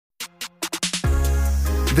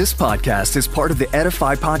This podcast is part of the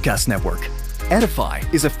Edify Podcast Network. Edify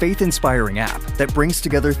is a faith-inspiring app that brings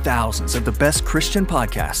together thousands of the best Christian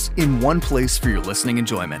podcasts in one place for your listening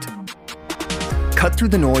enjoyment. Cut through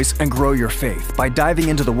the noise and grow your faith by diving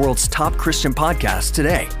into the world's top Christian podcasts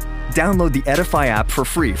today. Download the Edify app for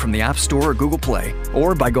free from the App Store or Google Play,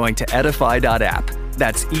 or by going to edify.app.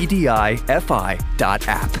 That's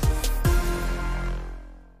EDIFI.app.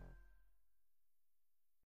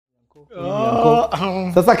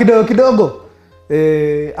 Sasa kidogo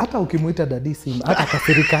hata ukimuita dadi sim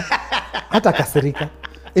hata kasirika.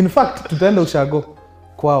 In fact tutaenda ushago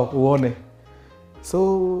kwao uone.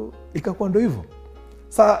 So ikakuwa ndo hivyo.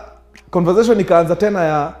 Sa conversation ikaanza tena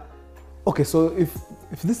ya okay, so if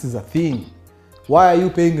this is a thing, why are you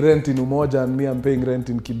paying rent in Umoja and me I'm paying rent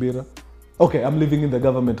in Kibera? Okay, I'm living in the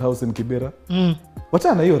government house in Kibera.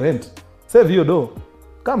 Wachana hiyo rent. Save hiyo do.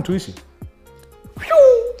 Come tuishi.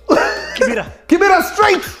 Kibera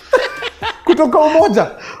straight. Kutoka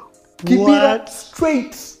Umoja. Kibera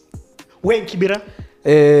straight. Where Kibera?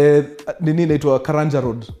 Nini inaitwa Karanja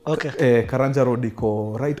Road. Okay. Karanja Road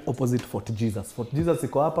iko right opposite Fort Jesus. Fort Jesus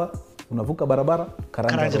iko hapa, unavuka barabara,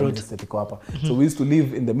 Karanja Road iko hapa. So we used to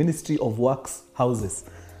live in the Ministry of Works houses.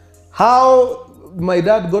 How my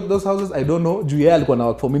dad got those houses I don't know. Juu yeye alikuwa na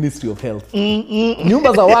work for Ministry of Health.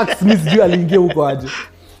 Nyumba za works ni sijui aliingia huko aje.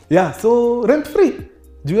 Yeah, so rent free.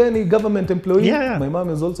 Juu yeye ni government employee. Yeah. My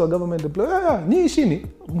mom is also a government employee. Yeah. Ni ishini.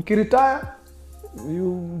 Mkiretire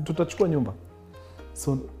tutachukua nyumba.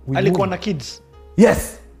 So alikuwa na kids.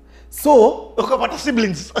 Yes. So ukapata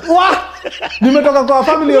siblings. Nimetoka kwa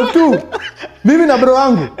family of 2. Mimi na bro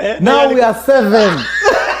wangu. Now we are 7.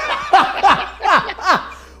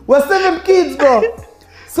 We're 7 kids, bro.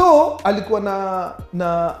 So alikuwa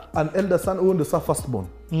na an elder son who was the first born.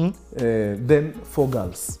 Then 4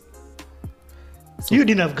 girls. So, you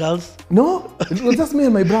didn't have girls? No, it was just me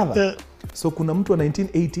and my brother. So kuna mtu wa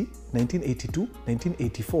 1980, 1982,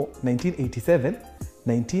 1984, 1987,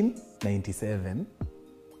 1997.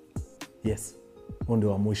 Yes.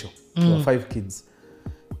 Ndio wa mwisho. There were 5 kids.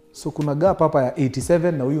 So kuna gap hapa ya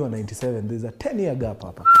 87 na huyu wa 97. There's a 10-year gap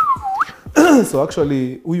hapa. So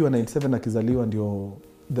actually huyu wa 97 akizaliwa ndio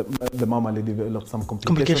the mama developed some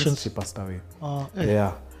complications. She passed away.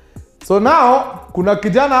 Yeah. So now kuna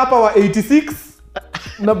kijana hapa wa 86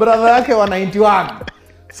 na brother yake wa 91.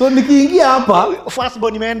 So nikiingia hapa first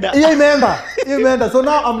born imeenda. Hiyo imeenda. So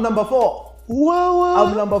now I'm number 4. Wow.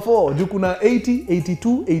 I'm number 4. Juu kuna 80,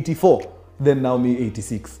 82, 84. Then now me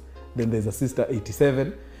 86. Then there's a sister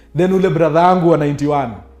 87. Then ule brother yangu wa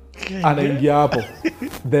 91. Anaingia hapo.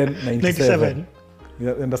 Then 97.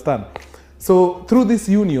 You understand? So through this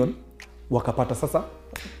union wakapata sasa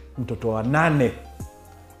mtoto wa 8.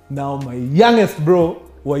 Now my youngest bro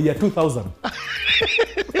wa year 2000.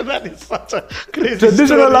 That is such a crazy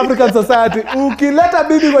traditional story. African society. Ukileta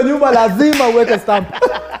bibi kwa nyumba lazima uweke stamp.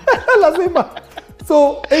 Lazima.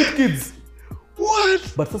 So 8 kids. What?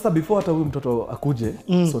 But sasa before hata huyu mtoto akuje,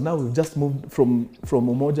 so now we've just moved from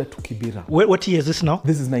Umoja to Kibera. What year is this now?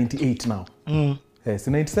 This is 98 now. Yes,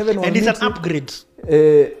 97 and it's an upgrade.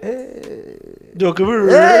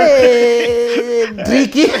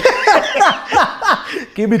 Tricky.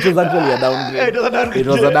 Kibich was actually a downgrade. It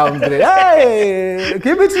was a downgrade. Hey,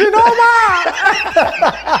 Kibich ni noma.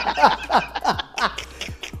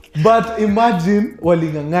 But imagine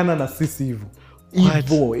walingangana na sisi hivyo.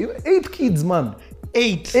 8 kids, man.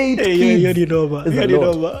 8 kids. You know.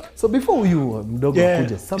 So before you mdogo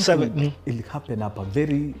kuja, something it happened up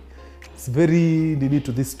it's very needed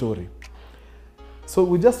to this story. So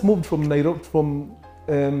we just moved from Nairobi, from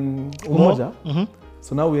Umoja.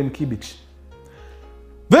 So now we're in Kibich.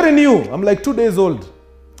 Very new. I'm like 2 days old.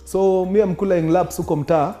 So me I'm kula in laps huko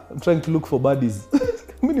mtaa. I'm trying to look for buddies.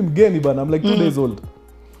 Mimi ni mgeni bana. I'm like 2 days old.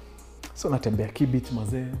 So natembea Kibich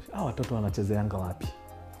mazee. Hao watoto wanachezeanga wapi?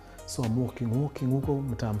 So I'm walking huko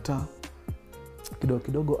mtaa.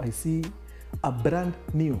 Kidogo I see a brand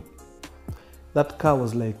new. That car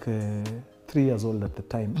was like 3 years old at the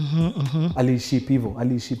time. Aliship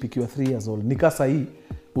ikiwa 3 years old. Nikasa hii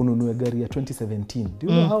ununue gari ya 2017. Do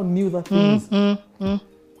you know how new that thing is?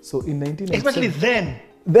 So in 1997, especially then.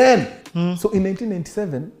 So in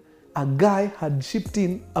 1997, a guy had shipped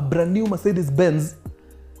in a brand new Mercedes Benz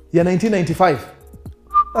ya 1995.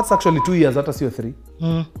 That's actually 2 years, hata sio 3.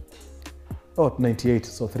 Oh, 98,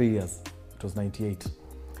 so 3 years. It was 98.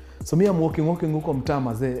 So me, I'm walking huko mtaa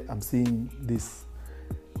mazee, I'm seeing this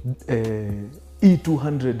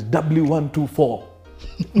E200 W124.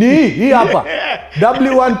 Ni hii hapa.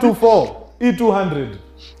 W124 E200.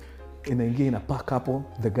 Inaingia inapark hapo,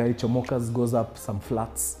 the guy chomokas goes up some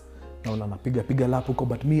flats. Naona napiga lap huko,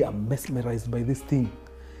 but me I'm mesmerized by this thing.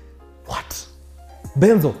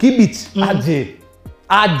 Benzo Kibich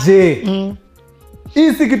aje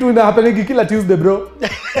hii si kitu inahapeniki kila Tuesday bro.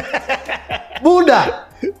 Buddha.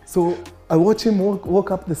 So I watch him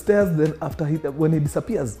walk up the stairs, then after when he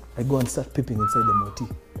disappears I go and start peeping inside the moti.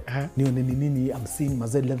 Nione nini I'm seeing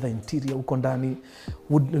mazee leather interior huko ndani,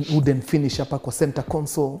 wooden finish hapa kwa center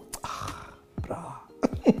console. Bra.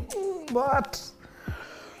 But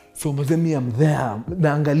so mazee me I'm there,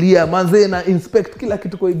 naangalia mazee na inspect kila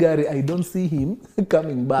kitu kwa gari. I don't see him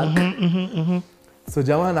coming back. So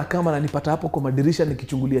jamaa kama ananipata hapo kwa madirisha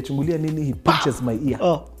nikichungulia nini, he pinches my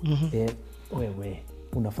ear. Wewe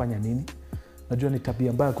unafanya nini? Najua ni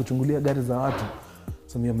tabia mbaya kuchungulia gari za watu.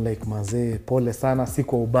 So I'm like mazee pole sana, si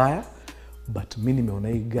kwa ubaya, but mimi nimeona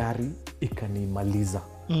hii gari ikanimaliza.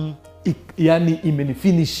 Yani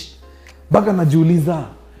imenifinish. Baka najiuliza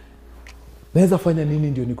naweza fanya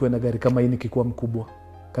nini ndio nikuwe na gari kama hii nikikuwa mkubwa.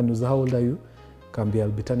 Kanuza, how old are you? Kaambia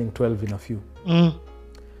I'll be turning 12 in a few.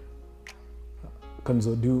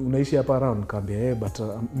 Kanzo, unaishi hapa around? Kaambia but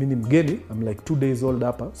mimi ni mgeni, I'm like 2 days old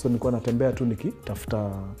hapa, so nilikuwa natembea tu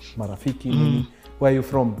nikitafuta marafiki nini. Where are you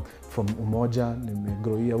from? From Umoja,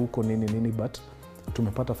 nimegrowia huko nini, but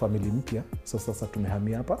tumepata family mpya, so sasa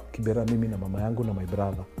tumehamia hapa Kibera, mimi na mama yangu na my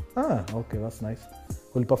brother. Okay, that's nice.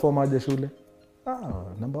 Uliperform aje shule?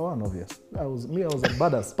 Number 1 obvious. I was a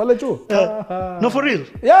badass pale chuo. No, for real?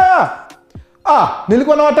 Yeah.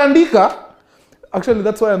 Nilikuwa nawatandika. Actually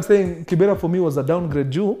that's why I'm saying Kibera for me was a downgrade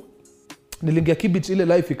juu. Nilingia Kibich ile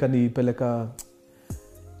life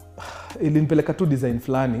ilinipeleka tu design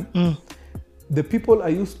flani. The people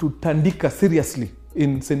I used to tandika seriously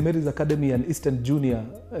in St. Mary's Academy and Eastern Junior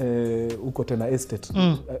uko tena estate.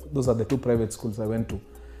 Those are the 2 private schools I went to.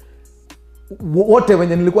 Wote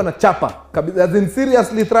wenye nilikuwa na chapa kabisa, as in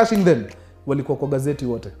seriously thrashing them, walikuwa kwa gazeti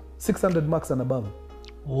wote 600 marks and above.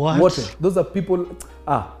 What? Wote those are people.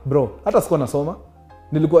 Bro, hata sikuwa nasoma,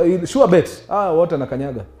 nilikuwa sure bet wote na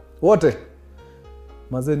kanyaga wote.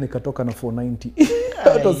 Mazee nikatoka na 490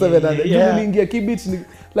 out of 700. Niliingia Kibich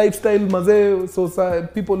lifestyle mazee, so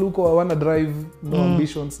people huko hawana drive, no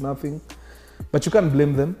ambitions, nothing, but you can't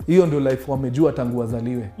blame them. Hiyo ndio life wamejua tangu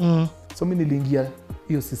wazaliwe. So mimi niliingia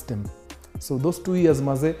hiyo system. So those 2 years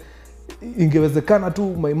mazee, ingewezekana tu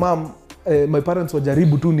my mom my parents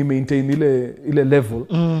wajaribu tu ni maintain ile level.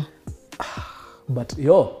 But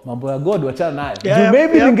mambo ya God wachana nayo.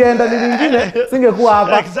 Maybe ningeenda nyingine singekuwa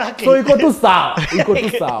hapa. Exactly. So iko tu sawa.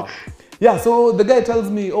 Yeah, so the guy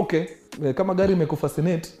tells me, okay, kama gari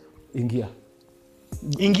imekufascinate, ingia,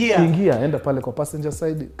 enda pale kwa passenger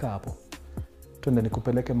side, kaa hapo. Twende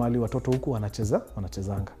nikupeleke mahali watoto huku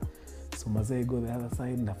wanachezanga. So mazee go the other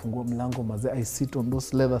side, nafungua mlango mazee, I sit on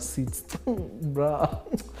those leather seats. Bra.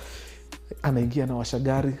 Anaingia na washa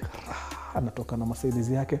gari, anatoka na Mercedes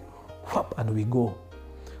yake, and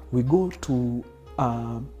we go to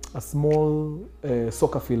a small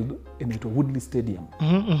soccer field inaitwa Woodley Stadium.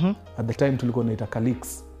 At the time tulikuwa naita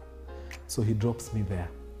Calix. So he drops me there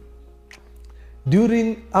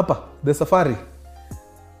during the safari.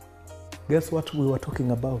 Guess what we were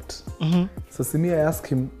talking about? So Simia, I asked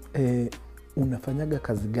him, unafanyaga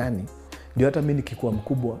kazi gani ndio hata mimi nikikuwa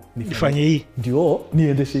mkubwa nifanye hii, ndio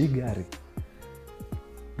niendeshe hii gari?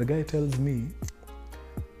 The guy tells me,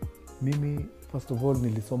 mimi first of all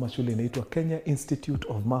nilisoma shule inaitwa Kenya Institute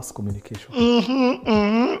of Mass Communication.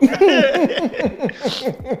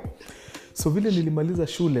 So vile nilimaliza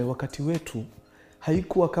shule, wakati wetu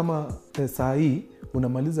haikuwa kama saa hii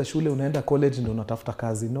unamaliza shule unaenda college ndio unatafuta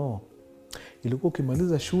kazi. No, ilikuwa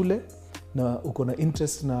ukimaliza shule na uko na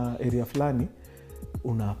interest na area fulani,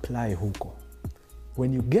 una apply huko.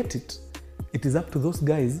 When you get it, it is up to those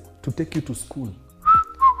guys to take you to school.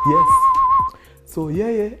 Yes. So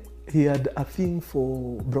he had a thing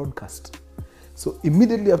for broadcast. So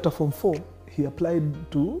immediately after Form 4, he applied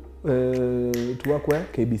to work where?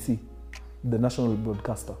 KBC, the national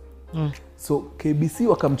broadcaster. So KBC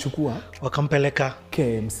wakampeleka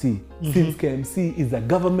KMC. Since KMC is a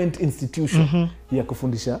government institution ya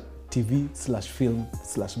kufundisha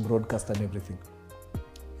TV/film/broadcast and everything.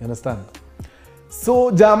 You understand?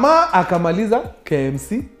 So jamaa akamaliza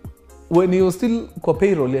KMC. When he was still kwa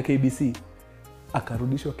payroll ya KBC,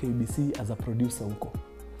 akarudishwa KBC as a producer huko.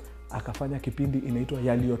 Akafanya kipindi inaitwa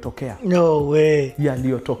Yaliyotokea. No way.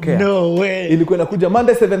 Yaliyotokea. No way. Ilikuwa inakuja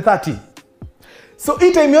Monday 7:30. So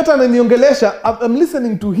hii time yote ananiongelesha, I'm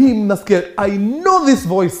listening to him, nasikia I know this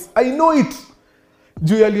voice. I know it.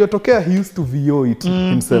 Juu Yaliyotokea, he used to VO it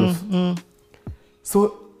himself.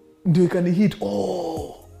 So ndio ikani hit,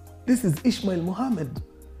 this is Ishmael Mohamed.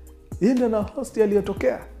 Yeye ndiye na host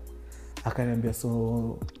Yaliyotokea. Akaniambia,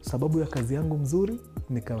 so sababu ya kazi yangu mzuri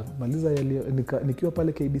nikamaliza nikiwa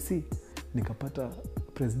pale KBC, nikapata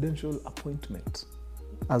presidential appointment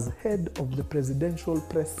as head of the presidential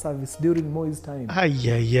press service during Moi's time.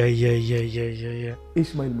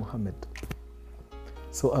 Ishmael Mohamed.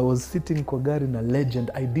 So I was sitting kwa gari na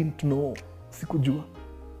legend. I didn't know. Sikujua.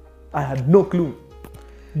 I had no clue.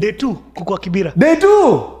 Day 2 kukua Kibera. Day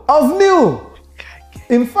 2 I was new.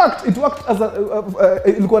 In fact, it worked as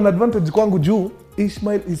ilikuwa an advantage kwangu juu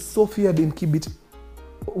Ishmael is so feared in Kibit,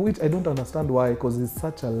 which I don't understand why, because he's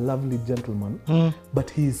such a lovely gentleman.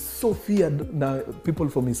 But he is so feared na people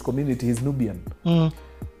from his community. He's Nubian.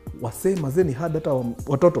 Wase mazeni hada hata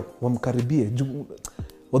watoto wamkaribie juu.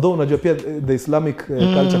 Although unajua pia the Islamic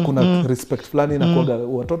culture kuna respect fulani na kuaga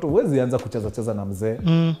watoto huwezi anza kucheza na mzee.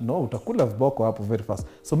 No, utakula viboko hapo very fast.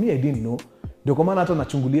 So me I didn't know. Ndio kwa maana hata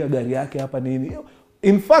nachungulia gari yake hapa nini.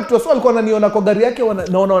 In fact, wao walikuwa wananiona kwa gari yake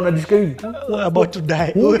naona wanajishika hivi. About to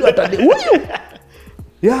die.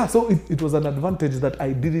 Yeah, so it was an advantage that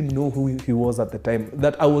I didn't know who he was at the time.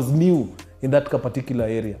 That I was new in that particular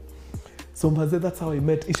area. So that's how I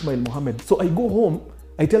met Ishmael Mohamed. So I go home,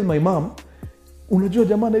 I tell my mom, unajua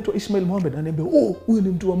jamaa anaitwa Ishmael Mohamed. Ananiambia, "Oh, huyu ni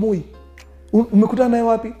mtu wa Moi. Umekutana naye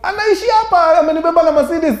wapi?" "Anaishi hapa, amenibeba na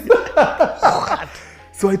Mercedes."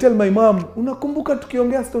 So I tell my mom, "Unakumbuka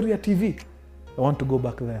tukiongea story ya TV? I want to go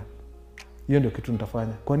back there." Hiyo ndio kitu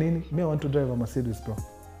nitafanya. Kwa nini? I want to drive a Mercedes, bro.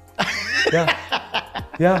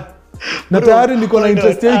 Yeah. Na tayari niko na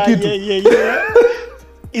interest ya kitu.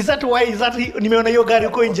 Is that nimeona hiyo gari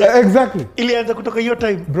uko nje? Exactly. Ilianza kutoka hiyo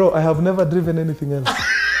time. Bro, I have never driven anything else.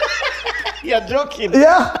 You're joking.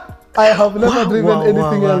 Yeah. I have never driven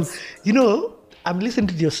anything else. You know, I'm listening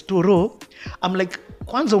to your story. I'm like,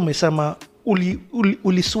 kwanza umesema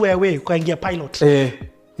uli swear away ukaingia pilot.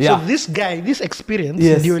 Yeah. So this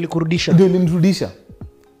experience ndio ilikurudisha. Ndio ilinirudisha.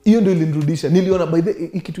 Hiyo ndio ilinirudisha. Niliona by the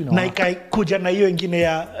kitu inaona. Na ikakuja na hiyo nyingine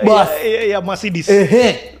ya Mercedes.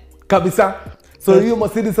 Kabisa. So hiyo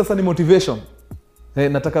Mercedes sasa ni motivation.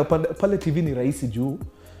 Nataka pale TV ni rahisi juu.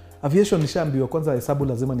 Aviation nishaambiwa kwanza hesabu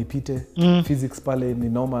lazima nipite. Physics pale ni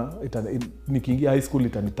noma. Nikiingia high school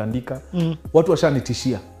itanitandika. Watu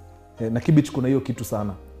washanitishia. Na Kibich kuna hiyo kitu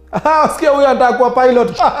sana. Sikia huyu anataka kuwa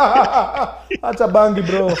pilot. Acha bangi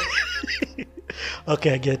bro.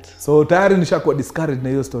 Okay, I get. So tayari nishakuwa discouraged na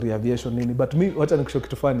hiyo story ya aviation nini. But me, wacha nikushow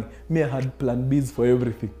kitu funny. Me I had plan B's for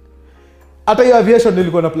everything. Hata hiyo aviation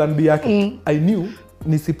nilikuwa na plan B yake. I knew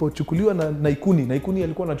nisipochukuliwa na Naikuni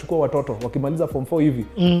alikuwa anachukua watoto wakimaliza form 4 hivi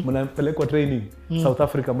mnapelekwa training South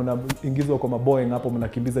Africa, mnaingizwa kwa Boeing hapo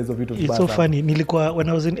mnakimbiza hizo vitu vibaya. It's so funny. Nilikuwa when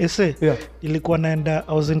I was in SA, nilikuwa naenda,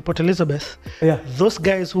 I was in Port Elizabeth. Those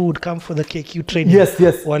guys who would come for the KQ training.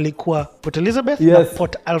 Yes. Walikuwa Port Elizabeth na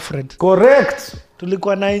Port Alfred. Correct.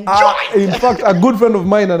 Tulikuwa na enjoy. In fact, a good friend of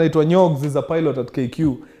mine anaitwa Nyogs is a pilot at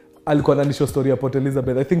KQ. Alikuwa ananisho story ya Port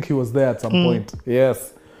Elizabeth. I think he was there at some point. Yes.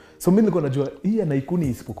 So mimi nilikuwa najua hii ya Naikuni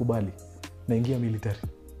isipokubali naingia military.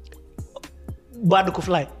 Bado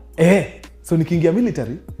kufly. So nikiingia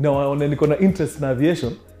military na waona niko na interest na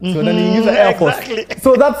aviation, so naniingiza Air Force. Exactly.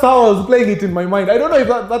 So that's how I was playing it in my mind. I don't know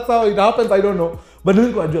if that's how it happens, I don't know. But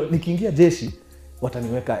nilikuwa najua nikiingia jeshi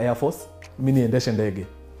wataniweka Air Force, mimi niendeshe ndege.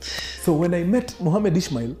 So when I met Mohamed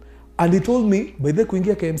Ishmael and he told me by the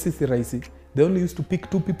kuingia KMC si rahisi. They only used to pick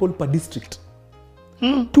 2 people per district.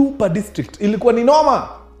 2 per district. Ilikuwa ni noma.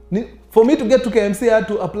 For me to get to KMC I had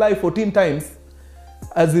to apply 14 times,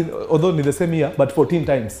 as in, although ni the same year, but 14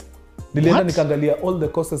 times. Nilienda nikaangalia all the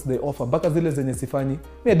courses they offer. Baka zile zenye sifanyi.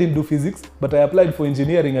 Me I didn't do physics, but I applied for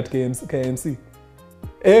engineering at KMC.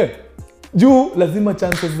 Juu lazima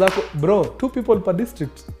chances zako, bro, 2 people per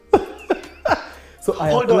district. So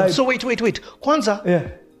I Hold on. So wait. Kwanza,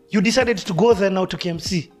 you decided to go there now to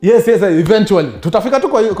KMC. Yes, eventually. Tutafika tu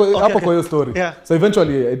hapo kwa hiyo story. So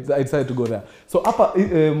eventually I decided to go there. So hapa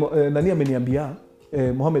nani ameniambia,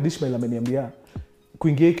 Mohamed Ishmael ameniambia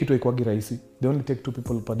kuingia kitu haikuagi rahisi. They only take 2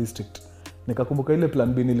 people per district. Nikakumbuka ile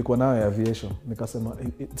plan B nilikuwa nayo ya aviation. Nikasema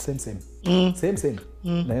same.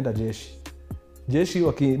 Naenda jeshi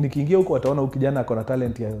nikiingia huko wataona huyu kijana ako na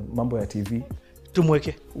talent ya mambo ya TV.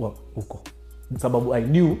 Tumweke huko. Sababu I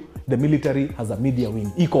knew the military has a media wing.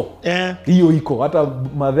 Hiyo iko. Hata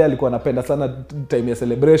Madhe alikuwa anapenda sana time ya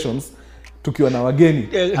celebrations tukiwa na wageni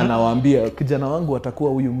anawaambia kijana wangu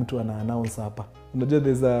atakuwa huyu mtu ana announce hapa. Unajua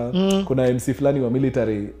kuna MC fulani wa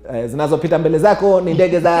military zinazopita mbele zako ni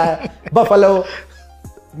ndege za Buffalo.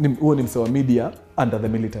 Huo ni msewa media under the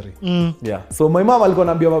military. So my mom alikuwa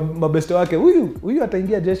anaambia mabeste wake huyu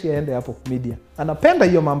ataingia jeshi aende hapo media. Anapenda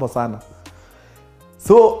hiyo mambo sana.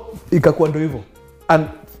 So ikakuwa ndo hivyo. And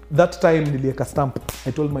that time nilieka stamp.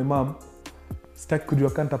 I told my mom sitaki kujua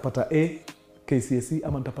kama nitapata A KCSE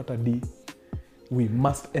ama nitapata D. We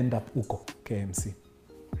must end up huko KMC.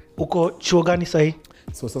 Uko chuo gani sahi?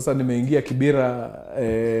 So sasa nimeingia Kibera,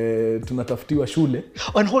 tunatafutiwa shule.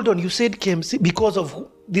 And hold on, you said KMC because of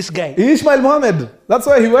this guy Ishmael Mohamed, that's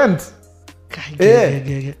why he went.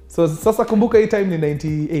 Yeah. So sasa kumbuka hii time ni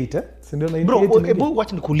 98 si ndio 98? Bro,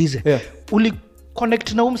 wacha nikuulize. Uli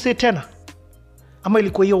connect na umse tena ama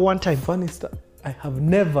ilikuwa hiyo one time? Funny stuff, I have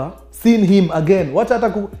never seen him again. Wacha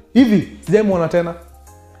hata hivi sijamuona tena.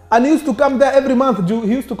 And he used to come there every month.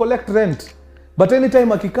 He used to collect rent, but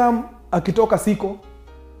anytime akikam akitoka siko.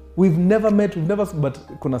 We've never met, but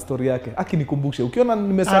kuna story yake. Akinikumbushe. Ukiona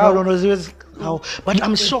nimesahau. No, but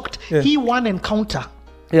I'm shocked. He one encounter.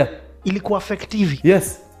 Ilikuwa effective.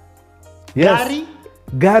 Yes.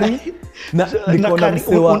 Gari na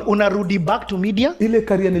unarudi back to media. Ile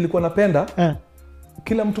career nilikuwa napenda.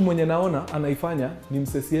 Kila mtu mwenye naona anaifanya ni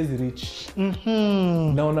msesiezi rich.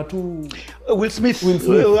 Naona tu Will Smith.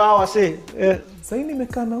 Sasa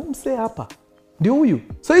nimekaa na mse hapa. Ndio huyu.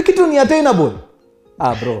 So hii kitu ni attainable.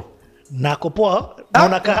 Bro. Nako poa.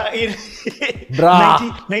 Naona ka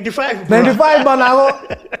 95 bana.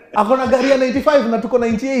 Akona gari ya 95 na tuko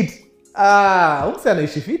 98. Mse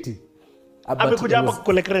anaishi fiti. Amekuja hapa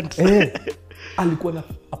collect rent. Alikuwa na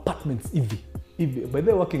apartments hivi. By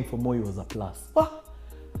the way, working for Moi was a plus.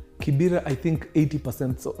 Kibera, I think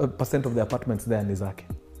 80% of the apartments there ni zake.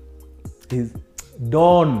 He's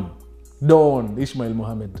Don Ishmael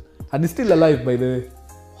Mohamed. And he's still alive, by the way.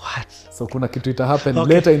 What? So kuna kitu ita happen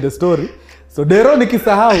later in the story. So Dero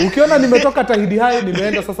nikisahau, ukiona nimetoka Tahidi High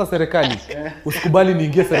nimeenda sasa serikali. Usikubali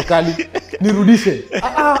niingie serikali, nirudishe.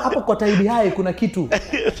 Hapo kwa Tahidi High kuna kitu.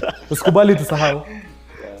 Usikubali tusahau.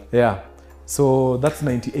 Yeah. So that's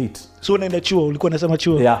 98. So unaenda chuo, ulikuwa unasema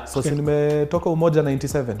chuo? Yeah, so nimetoka Umoja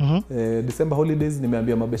 97. December holidays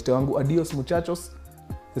nimeambia mabeste wangu adios muchachos.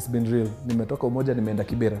 It's been real. Nimetoka Umoja nimeenda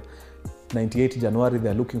Kibera. 98 January they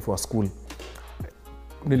are looking for a school.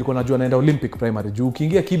 Nilikuwa najua naenda Olympic Primary. Juu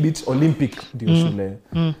ukiingia Kibich Olympic ndio shule.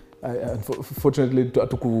 Unfortunately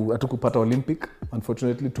hatukupata Olympic.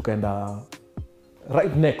 Unfortunately tukaenda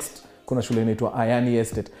right next. Kuna shule inaitwa Ayani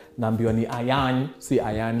Estate. Naambiwa ni Ayani, si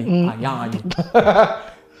Ayani, Ayani.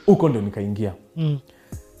 Uko ndio nikaingia.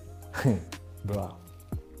 Bro.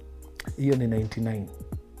 Hiyo ni 99.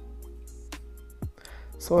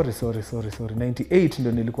 Sorry. 98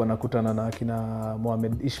 ndio nilikuwa nakutana na akina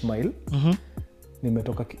Mohamed Ishmael.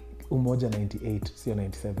 Nimetoka Umoja 98, sio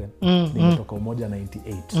 97. Nimetoka Umoja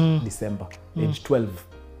 98 December, age 12.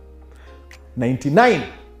 99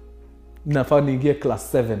 nafaa niingie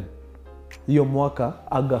class 7. Hiyo mwaka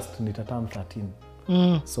August nitaturn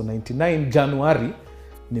 13. So 99 January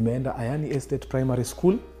nimeenda Ayani Estate Primary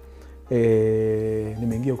School.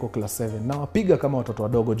 Nimeingia huko class 7. Na wapiga kama watoto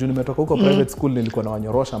wadogo. Juu nimetoka huko private school nilikuwa na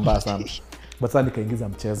wanyorosha mbaya sana. But sasa nikaingiza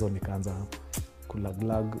mchezo nikaanza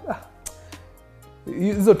kulaglag.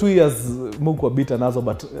 Hizo 2 years Mungu wabita nazo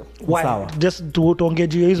but sawa. Just tuongee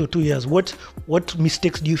juu hizo 2 years. What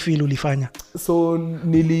mistakes do you feel ulifanya? So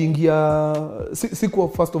niliingia sikuwa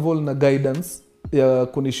first of all na guidance ya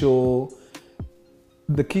kunishow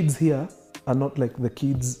the kids here are not like the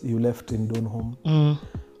kids you left in Donholm.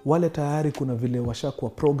 Wale tayari kuna vile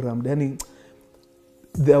washakuwa programmed, yani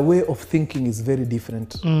their way of thinking is very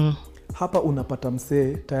different. Hapa unapata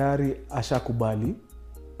msee tayari ashakubali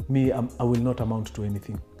I will not amount to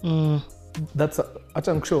anything. That's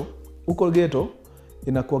acha nikushow uko ghetto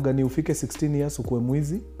inakuwa ni ufike 16 years ukuwe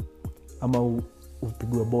mwizi ama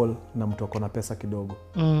upigwe ball na mtu akona pesa kidogo.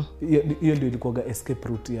 Hiyo ndio ilikuwa escape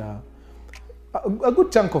route ya a good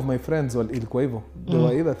chunk of my friends. Ilikuwa hivyo. They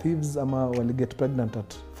were either thieves ama wali get pregnant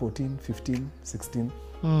at 14, 15, 16.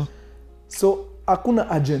 So hakuna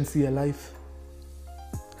agency ya life.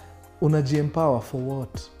 Unajiempower for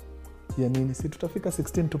what? Ya nini? Si tutafika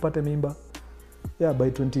 16 tupate mimba. Yeah, by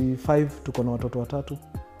 25 tuko na watoto 3.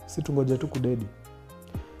 Si tungoje tu kudedi.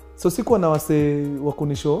 So sikuwa na wase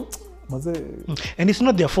wakunisho maze. And it's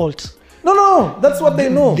not their fault. No, that's what they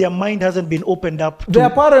know. Their mind hasn't been opened up to...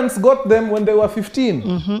 Their parents got them when they were 15.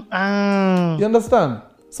 You understand?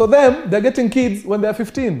 So they're getting kids when they're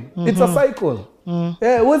 15. It's a cycle.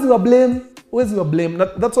 Yeah, where's your blame?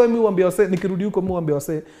 That's why mi wambia wase, nikirudi huko mi wambia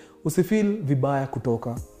wase, usifeel vibaya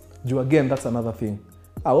kutoka. Juu again, that's another thing.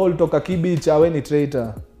 All toka Kibich, awe ni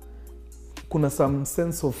traitor. Kuna some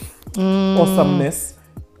sense of awesomeness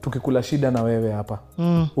tukikula shida na wewe hapa.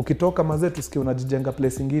 Ukitoka mazee tusikie unajijenga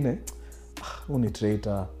place ingine, ni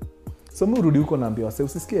traitor. So mi urudi huko naambia wase,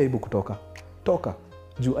 usisikie aibu kutoka. Toka.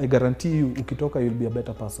 Juu I guarantee you ukitoka you'll be a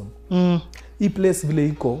better person. Hii place vile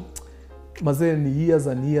iko mazee ni years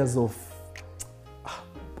and years of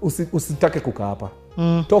usitake kukaa hapa.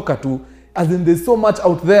 Toka tu. As in there's so much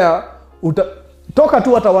out there. toka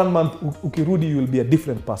tu hata 1 month ukirudi you will be a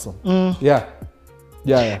different person. Yeah.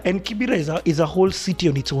 And Kibera is a whole city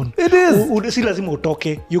on its own. It is. Si lazima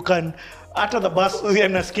utoke. You can hata the bus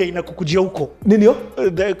nasikia inakukujia huko. Nini yo?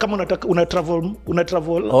 Kama una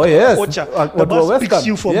travel. Oh yes. Ocha, the bus picks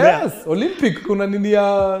you from there. Yes, Olympic kuna nini ya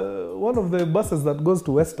one of the buses that goes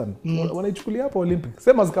to Western. Wanaichukulia hapo Olympic.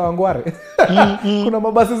 Sema Kawangware. Kuna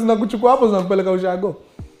mabasi zinakuchukua hapo zinakupeleka Ushago.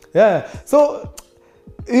 Yeah. So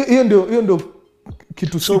hiyo ndio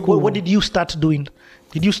kitu so what did you start doing?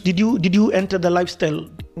 Did you enter the lifestyle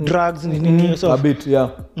drugs and so a bit, yeah.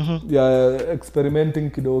 Yeah, experimenting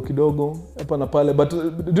kidogo hapa na pale, but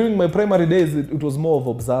during my primary days it was more of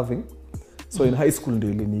observing. So in high school ndio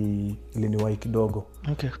iliniwahi kidogo.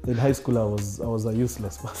 Okay. In high school I was a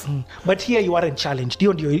useless person. But here you aren't challenged.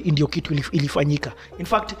 Ndio kitu ilifanyika. In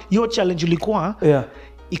fact, your challenge ilikuwa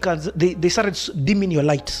they started dimming your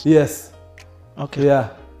lights. Yes. Okay. Yeah.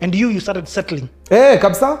 And you started settling.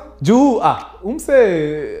 Kabisa. Juu umse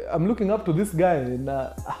I'm looking up to this guy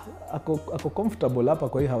na ako comfortable hapa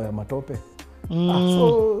kwa hii hawa ya matope.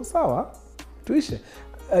 So sawa tuishe.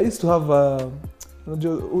 I used to have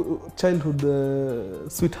childhood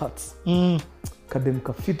sweethearts. Kadem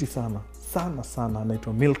kafiti sana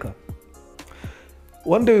anaitwa Milka.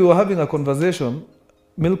 One day we were having a conversation.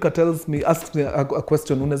 Milka asks me a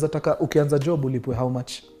question. Unaweza taka ukianza job ulipwe how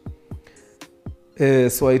much?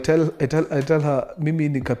 So I tell her mimi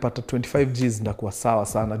nikapata 25 Gs ndakuwa sawa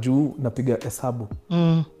sana juu napiga hesabu.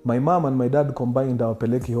 My mom and my dad combined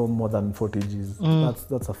awapeleki home more than 40 Gs.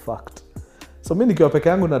 That's a fact. So mimi nikiwa peke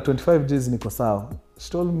yangu na 25 Gs niko sawa.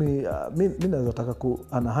 She told me mimi naweza taka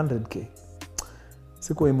ana 100k.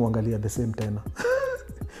 Sikuwa imwangalia the same tena.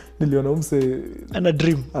 Niliona umse ana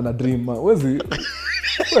dream. Wezi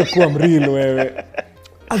kuwa mreal wewe.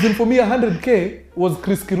 As in for me 100k was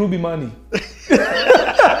Chris Kirubi money.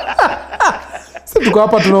 Sisi tuko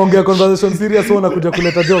hapa tunaongea conversation serious wewe unakuja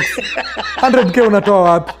kuleta jokes. 100k unatoa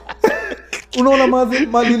wapi? Unaona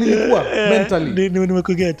mali nilikuwa mentally.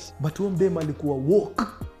 Nimekuget. But one day alikuwa woke.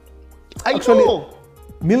 Actually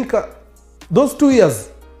Milka those 2 years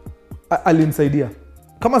alinisaidia.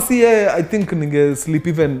 Kama si yeye I think ninge sleep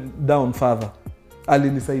even down further.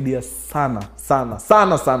 Alinisaidia sana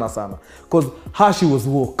because she was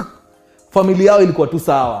woke. Familia yao ilikuwa tu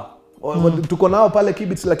sawa. Tuko nao pale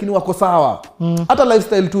Kibits lakini wako sawa. Hata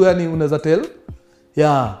lifestyle tu yani unaweza tell.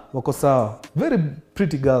 Yeah, wako sawa. Very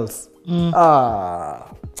pretty girls.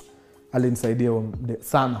 Alinisaidia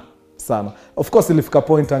sana. Of course ilifika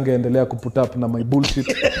point angeendelea kuput up na my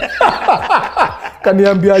bullshit.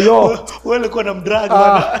 Kaniambia yo wewe ulikuwa na mdrag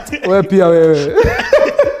bwana. Wewe pia wewe.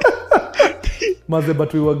 Maze,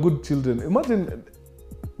 but we were good children. Imagine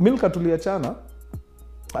Milka tuliachana.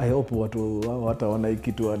 I hope watu wana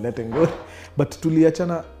kitu wa letting go. But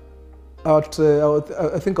tuliachana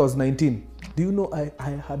I think I was 19. Do you know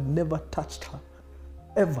I had never touched her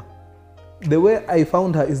ever. The way I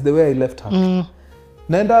found her is the way I left her.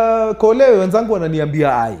 Naenda kolewe wenzangu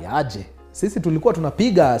wananiambia aje. Sisi tulikuwa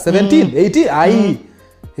tunapiga 17, 80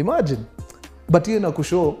 Imagine. But yeye na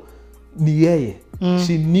kushow ni yeye.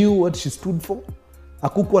 She knew what she stood for.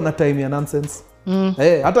 Hakukuwa na time ya nonsense.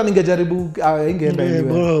 Hata ningejaribu ingeenda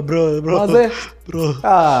hiyo. Bro. Maze? Bro.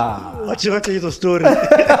 Wacha hizo story.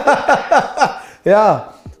 Yeah.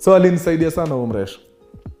 So alinisaidia sana umresho.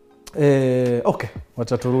 Okay.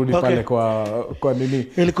 Wacha turudi pale kwa nini?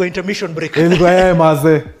 Ilikuwa intermission break. Ilikuwa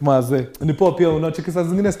maze. Nipo pia unachekisa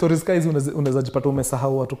zingine stories guys unaweza jipata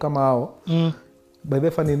umesahau watu kama hao. By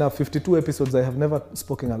the funny enough 52 episodes I have never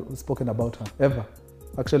spoken about her ever.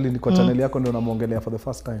 Actually ni kwa channel yako ndio namuongelea for the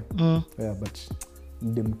first time. Yeah, but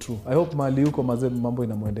ndim true. I hope mali huko maze mambo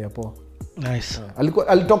inamuendea poa. Nice.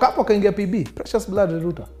 Alitoka hapo kaingia PB, Precious Blood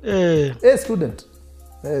Recruiter. Student.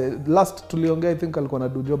 Last tuliongea I think alikuwa na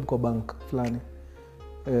do job kwa bank fulani.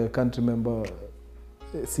 Can't remember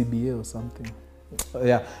CBA or something.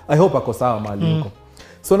 Yeah, I hope ako sawa mali huko.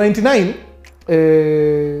 So 99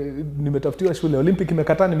 nimetafutiwa shule. Olympic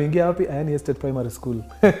imekataa nimeingia wapi? Ayani Estate Primary School.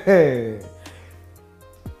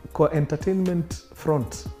 Kwa entertainment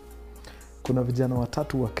front kuna vijana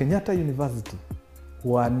watatu wa Kenyatta University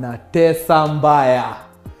wanatesa mbaya.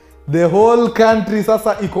 The whole country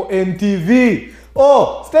sasa iko NTV.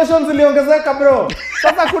 Stations ziliongezeka bro.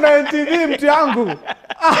 Sasa kuna NTV mtu yangu.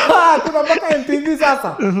 Kuna mpaka NTV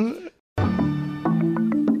sasa.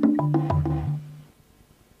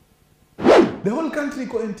 The whole country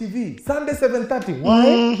iko NTV. Sunday 7:30.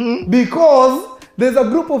 Why? Because there's a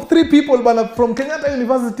group of 3 people from Kenyatta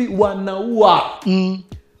University wanaua.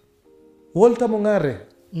 Walter Mongare,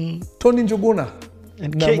 Tony Njuguna,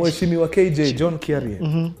 na mheshimiwa KJ John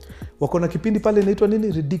Kiarie. wako na kipindi pale inaitwa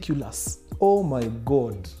nini, Ridiculous. Oh my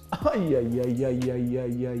god.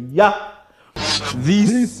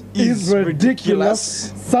 This is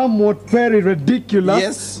ridiculous. Somewhat very ridiculous.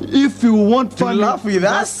 Yes. If you want to laugh with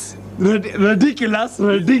us, ridiculous.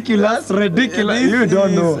 You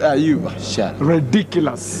don't know. You shut.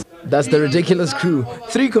 Ridiculous. That's the Ridiculous Crew,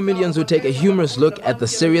 3 comedians who take a humorous look at the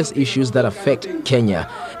serious issues that affect Kenya.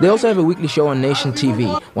 They also have a weekly show on Nation TV,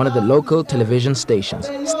 one of the local television stations.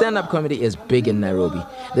 Stand-up comedy is big in Nairobi.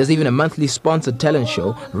 There's even a monthly sponsored talent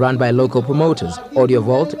show run by local promoters, Audio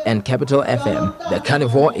Vault and Capital FM. The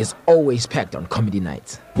carnivore is always packed on comedy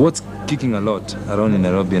nights. What's kicking a lot around in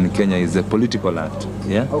Nairobi and Kenya is the political act,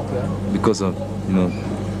 yeah? Okay. Because of,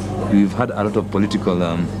 we've had a lot of political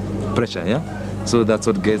pressure, yeah? So that's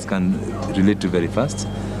what guys can relate to very fast.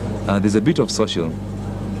 There's a bit of social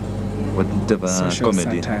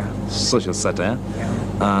comedy, social satire,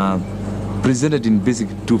 presented in basic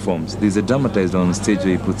 2 forms. There's a dramatized on stage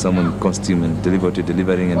where you put someone in costume and deliver what you're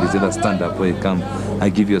delivering, and there's other stand-up where you come, I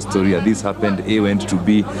give you a story, this happened, A went to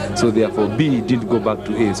B, so therefore B didn't go back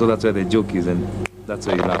to A, so that's where the joke is, and that's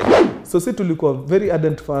why you laugh. So si tulikuwa very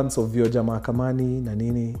ardent fans of Vioja Mahakamani na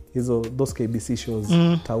nini, those KBC shows,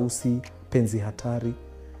 Tausi, Penzi Hatari.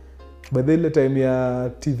 By the time ya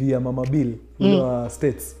TV ya Mama Bill,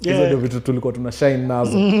 States, hizo ndio vitu tulikuwa tuna shine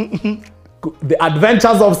nazo. The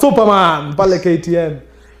Adventures of Superman pale KTN.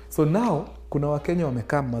 So now kuna Wakenya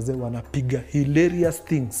wamekaa mazee wanapiga hilarious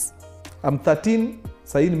things. I'm 13,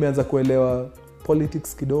 sasa nimeanza kuelewa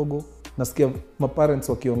politics kidogo. Nasikia my parents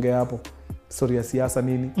wakiongea hapo story ya siasa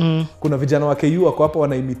nini. Kuna vijana wa KU wako hapo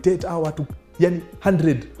wana imitate watu yani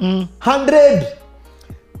 100.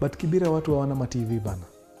 But Kibira watu hawana ma TV bana.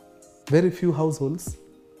 Very few households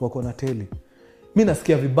wako na tele. Mimi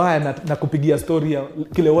nasikia vibaya na kupigia story ya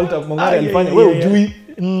kile Walter Mongari alifanya. Wewe ujui.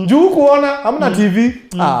 Juu kuona hamna TV.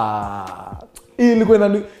 Hii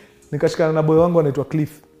ilikuwa nikashikana na boy wangu anaitwa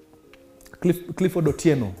Clifford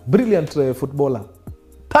Otieno. Brilliant footballer.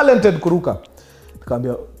 Talented kuruka.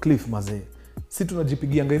 Nikamwambia Cliff mazee. Si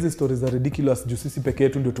tunajipigianga hizi stories za ridiculous juu sisi peke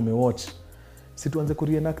yetu ndio tumewatch. Si tuanze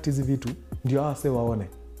kureenact hizi vitu ndio wase waone.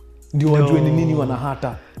 Ndio wajue ni nini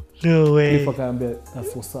wanahata. No way. Cliff akaambia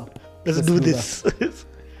that's what's up. Let's do this.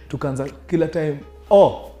 Tukaanza kila time.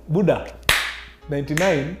 Buda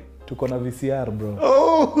 99 tuko na VCR bro.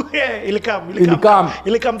 Yeah,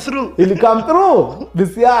 it'll come through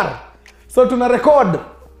VCR. So tuna record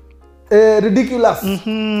ridiculous.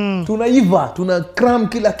 Tunaiva, tuna cram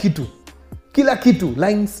kila kitu,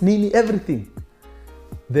 lines nini, everything.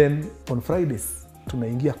 Then on Fridays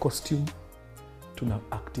tunaingia costume, tuna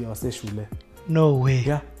act ya wase shule. No way.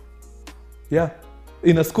 Yeah.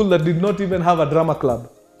 In a school that did not even have a drama club.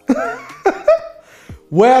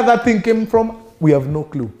 Where that thing came from, we have no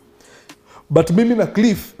clue. But mimi na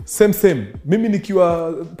Cliff, same. Mimi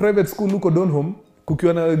nikiwa private school huko Donholm,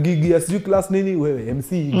 kukiwa na gigi ya class nini, wewe MC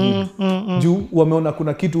gigi. Juu wameona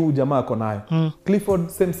kuna kitu jamaa ako nayo. Clifford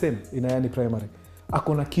same inayani primary.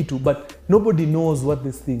 Ako na kitu, but nobody knows what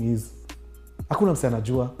this thing is. Hakuna msee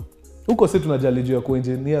anajua. Huko sisi tunajalijua kwa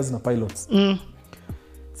engineers na pilots.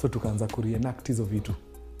 So tukaanza kureenact hizo vitu.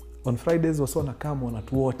 On Fridays wasona kama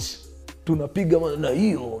wanatuwatch. Tunapiga na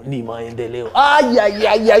hiyo ni maendeleo.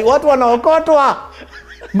 Watu wanaokotwa.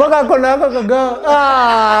 Mpaka kona yako kaga.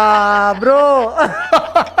 Bro.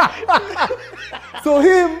 So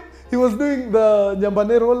he was doing the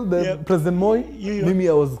Nyambane role, the President Moi. Mimi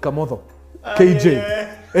I was Kamotho. KJ.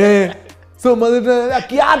 So mother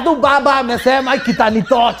kiatu baba amesema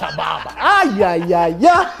kitanitosha baba.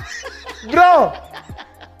 Bro.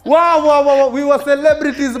 Wow, we were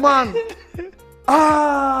celebrities man.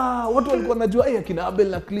 Watu walikuwa wanajua akina Abel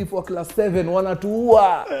na Cliff wa class 7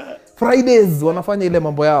 wanatuua. Fridays wanafanya ile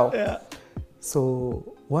mambo yao. So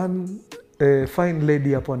one fine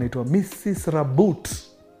lady hapo anaitwa Mrs. Rabut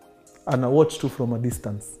ana watch tu from a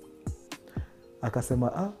distance.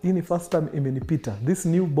 Akasema hii ni first time imenipita. This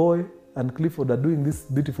new boy and Clifford are doing these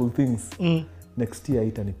beautiful things. Next year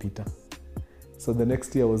itanipita. So the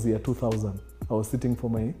next year was year 2000. I was sitting for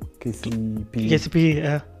my KCP.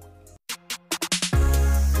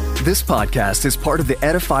 This podcast is part of the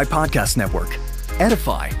Edify Podcast Network.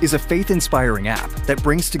 Edify is a faith-inspiring app that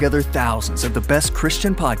brings together thousands of the best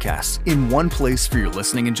Christian podcasts in one place for your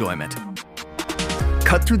listening enjoyment.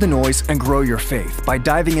 Cut through the noise and grow your faith by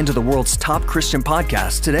diving into the world's top Christian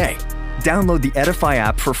podcasts today. Download the Edify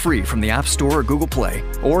app for free from the App Store or Google Play,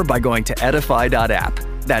 or by going to edify.app.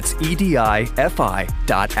 That's EDIFI.app.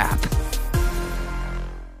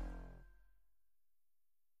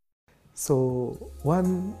 So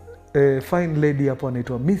one fine lady hapo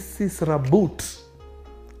anaitwa Mrs. Rabut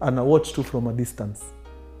ana watch tu from a distance.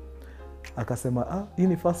 akasema hii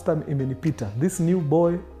ni first time imenipita, this new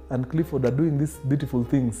boy and Clifford are doing these beautiful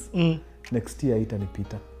things. Next year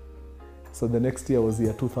itanipita. So the next year was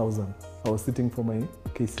year 2000. I was sitting for my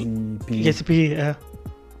KCPE. Yeah.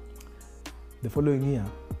 The following year,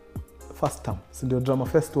 first term, ndio drama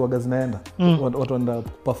fest waga zinaenda, watu wanda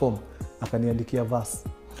perform, akaniandikia verse.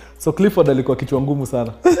 So Clifford alikuwa kichwa ngumu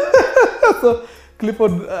sana. So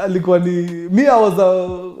Clifford alikuwa ni me, I was a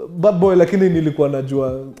bad boy, lakini nilikuwa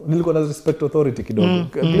na respect authority kidogo.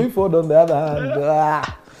 Clifford on the other hand.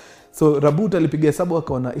 So Rabut alipiga hesabu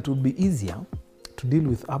akaona it would be easier to deal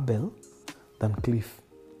with Abel than Cliff.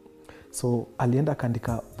 So alienda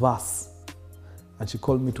akaandika verse, and she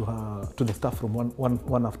called me to the staff room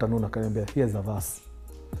one afternoon, akaniambia here's a verse,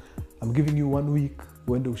 I'm giving you 1 week,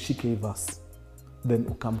 uende ushike hii verse, then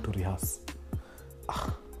come to rehearse.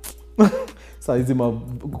 Sasa hizi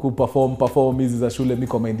perform hizi za shule, mimi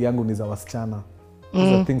kwa mind yangu ni za wasichana.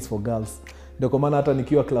 These are things for girls. Ndio kwa maana hata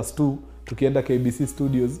nikiwa class 2 tukienda KBC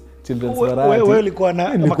Studios Children's Variety, wewe ulikuwa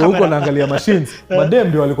na kamera, naangalia machines. Madem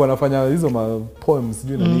ndio walikuwa wanafanya hizo poems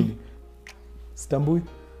na nini. Sitambui.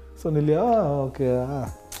 So okay,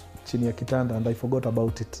 chini ya kitanda, and I forgot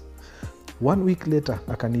about it. 1 week later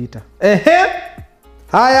akaniita.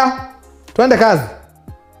 Haya, twende kazi.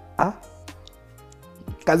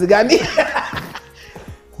 Kazi gani?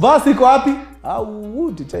 Verse iko wapi?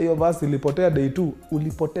 Ticha, hiyo verse ilipotea day 2.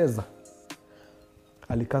 Ulipoteza.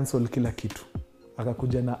 Alicancel kila kitu.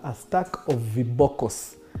 Akakuja na a stack of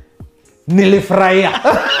vibokos. Nilifurahia.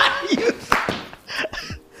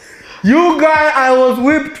 You guy, I was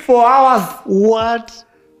whipped for hours. What?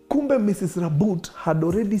 Kumbe Mrs. Rabut had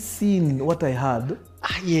already seen what I had.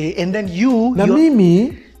 Yeah, and then you... Na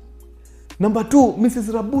mimi, number 2,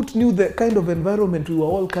 Mrs. Rabut knew the kind of environment we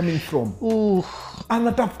were all coming from.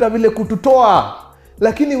 Anatafuta vile kututoa.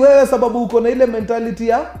 Lakini wewe sababu uko na ile mentality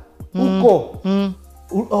ya uko.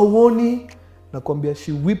 Auoni. Nakwambia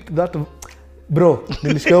she whipped that... Bro,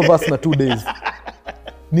 nilishika hiyo verse na 2 days.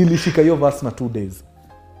 Nilishika hiyo verse na 2 days.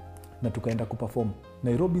 Na tukaenda kuperform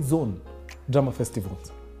Nairobi Zone Drama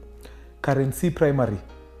Festivals, Karen C Primary,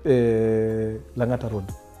 Langata Road.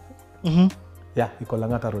 Yeah, iko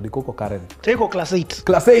Langata Road, iko Karen. Take class 8.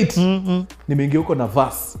 Class 8. Nimeingia huko na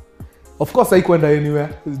verse. Of course haikuenda anywhere.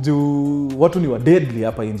 Watu ni wa deadly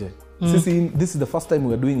hapa nje. This is the first time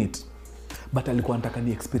we are doing it. But alikuwa anataka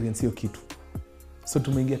ni experience hiyo kitu. So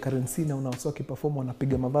tumeingia Karen C na unawasoki perform,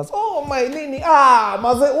 wanapiga mavazi. My nini?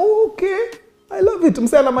 Maze, okay. I love it.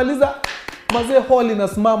 Msee anamaliza, mazee hall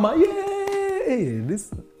inasimama.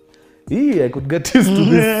 I could get used to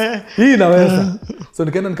this. Hii inaweza. So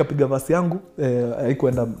nikaenda nikapiga verse yangu.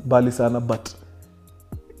 Haikuenda mbali sana, but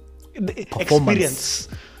experience.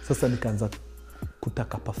 Sasa nikaanza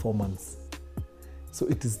kutaka performance. So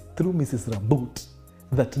it is through Mrs. Rabut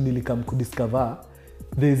that nilikam kudiscover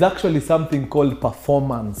there is actually something called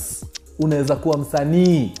performance. Unaweza kuwa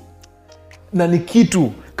msanii na ni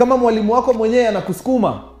kitu kama mwalimu wako mwenyewe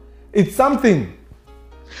anakusukuma, it's something.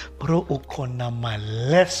 Bro, uko na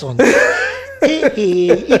lessons.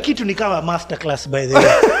 Hii kitu ni kama master class, by the way.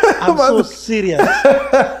 I'm so serious.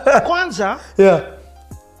 Kwanza,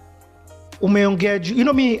 umeongea, you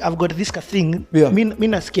know me, I've got this thing. Mimi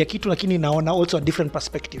nasikia kitu lakini naona also a different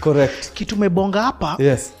perspective. Correct. Kitu umebonga hapa.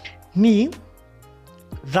 Ni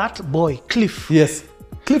that boy Cliff. Yes.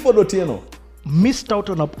 Clifford Otieno missed out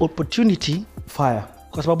on an opportunity fire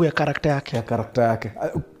kwa sababu ya karakter yake.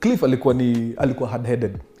 Cliff alikuwa hard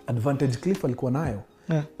headed. Advantage Cliff alikuwa nayo.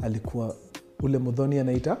 Alikuwa ule Muthoni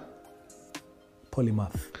anaita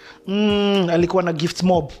polymath. Alikuwa na gifts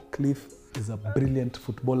mob. Cliff is a brilliant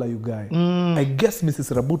footballer, you guy. I guess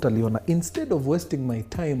Mrs. Rabut aliona, instead of wasting my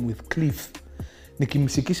time with Cliff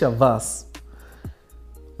nikimshikisha verse,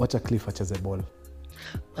 wacha Cliff acheze ball.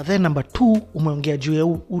 But then number 2, umeongea juu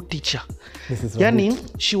ya teacher. Yani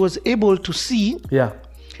she was able to see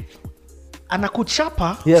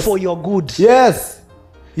anakuchapa for your good. Yes.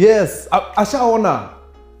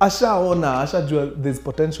 Ashajua there's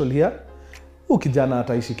potential here. Kijana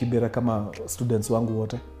ataishi Kibera kama students wangu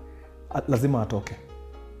wote. Lazima atoke.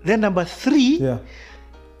 Then number 3,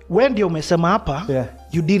 when ndio umesema hapa,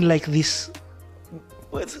 you didn't like this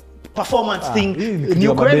performance thing. Ni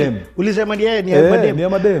ukweli. Ulisema ni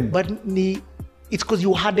madem. But it's because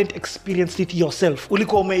you hadn't experienced it yourself.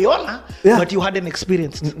 Ulikuwa umeiona, but you hadn't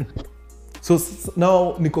experienced it. So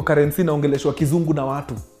now niko currency naongeleshwa kizungu na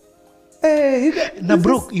watu. Na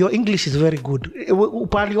bro, your English is very good.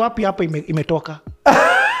 Upali wapi hapa imetoka?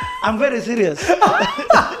 I'm very serious.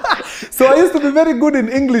 So I used to be very good in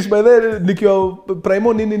English by then, nikiwa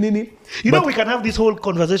primo nini. You know we can have this whole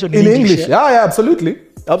conversation in English. Yeah, absolutely.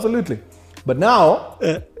 But now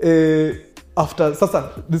after sasa,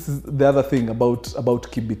 this is the other thing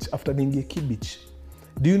about Kibich. After ningie Kibich,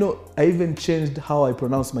 do you know I even changed how I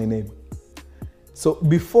pronounce my name? So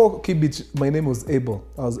before Kibich, my name was Abel.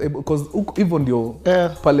 I was able because even ndio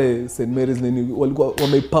pale St Mary's nini walikuwa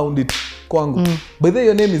wamepound it kwangu. But then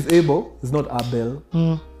your name is Abel, it's not Abel.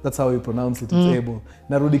 That's how you pronounce it. It's Abel.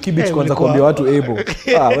 Narudi Kibich kwanza kuambia watu Abel.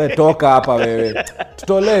 We toka hapa wewe.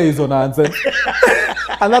 Tutolee hizo nonsense.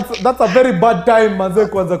 And that's a very bad time manze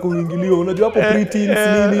kwanza kuingiliwa. Unajua hapo preteens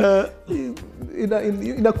nini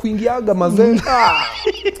inakuingiaga manze.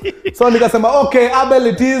 So nikasema okay, Abel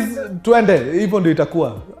it is, twende. Hivyo ndio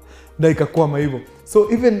itakuwa. Na ikakuwa hivyo. So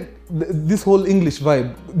even this whole English vibe,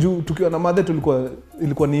 tukiwa na mother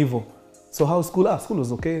ilikuwa ni hivyo. So how school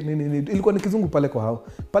was okay. Ilikuwa ni kizungu pale kwa hao.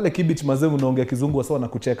 Pale Kibich mazee unaongea kizungu wasa na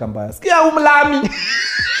kucheka mbaya. Sikia umlami.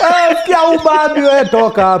 Sikia ubabi wewe,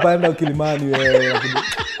 toka hapa enda Kilimani wewe.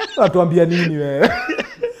 Atuambia nini wewe?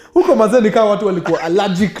 Huko mazee ni kama watu walikuwa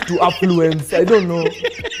allergic to affluence. I don't know.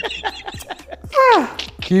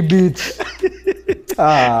 Kibich.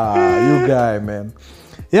 You guy man.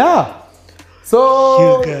 Yeah.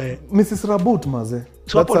 So Mrs. Rabut mazee.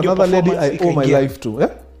 So that's another lady I owe my life to.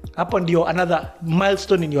 Hapo ndio another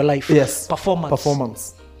milestone in your life. Yes.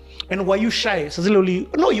 Performance. And were you shy?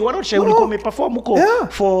 No, you were not shy. Ulikuwa umeperform huko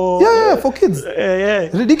for for kids.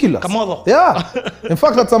 Ridiculous. Kamodho. Yeah. In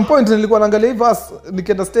fact at some point nilikuwa naangalia verse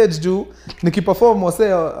nikienda stage juu nikiperform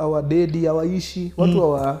wase our daddy hawaishi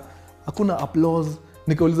watu hakuna applause.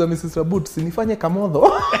 Nikauliza Mrs. Rabut sinifanye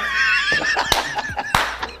Kamodho.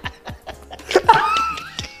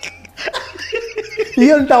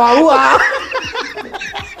 Hiyo nitawaua.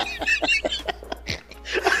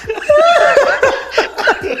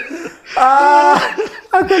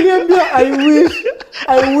 Akaniambia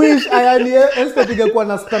I wish instead tungekuwa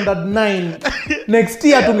na standard 9 next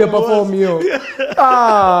year tungeperform hiyo.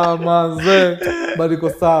 Manze but iko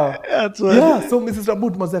sawa. Yeah, so Mrs.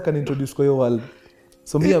 Rabut mazee akanintroduce kwa hiyo world.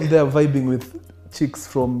 So me I'm there vibing with chicks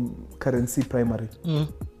from Currency Primary.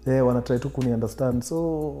 Wana try to kuni understand.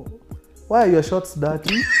 So why are your shorts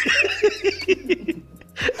dirty?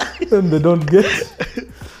 And they don't get.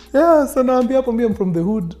 Yeah, so naambia hapo I'm from the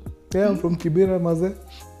hood. Yeah, I'm from Kibera maze.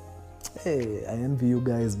 Hey, I envy you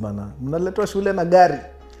guys bana. Mnaletwa shule na gari.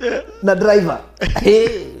 Na driver. Hey,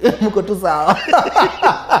 mko tu sawa.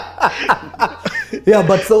 Yeah,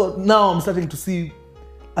 but so now I'm starting to see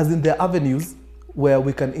as in there are avenues where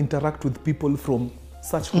we can interact with people from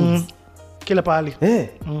such hoods. Kila pahali.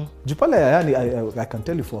 Jupale yani I can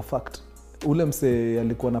tell you for a fact. Ule mse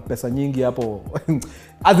alikuwa na pesa nyingi hapo.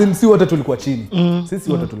 As in si wote tulikuwa chini.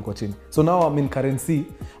 Sisi wote tulikuwa chini. So now I'm in Currency.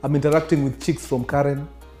 I'm interacting with chicks from Karen.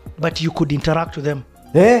 But you could interact with them.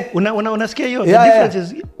 Unasikia hiyo? The difference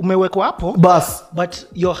is umewekwa hapo. But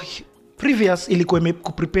your previous ilikuwa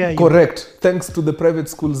imekuprepare you. Correct. Thanks to the private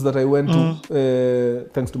schools that I went to.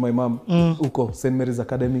 Thanks to my mom. Uko St Mary's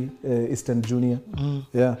Academy, Eastern Junior.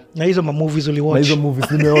 Yeah. Na hizo movies uliwatch. Na hizo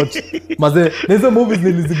movies nimewatch. Maze, na hizo movies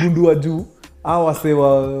nilizigundua juu. Hao wase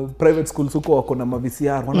wa private schools huko wako na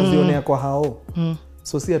ma-VCR wanazionea kwa hao.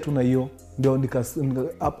 So si hatuna hiyo. Ndio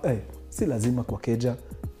si lazima kwa keja.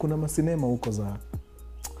 Kuna masinema huko za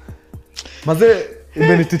maze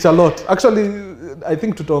teach a lot. Actually I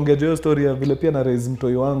think tutaongea hiyo story ya vile pia na raise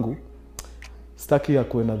mtoi wangu. Staki ya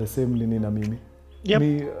kuena the same nini na mimi.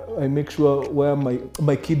 Me, I make sure where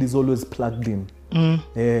my kid is always plugged in.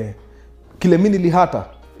 Kile mimi nilihata,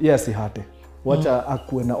 si hate. Wacha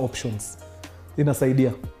akuwe na options.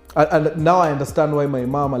 Inasaidia. And now I understand why my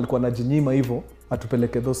mom alikuwa anajinyima hivyo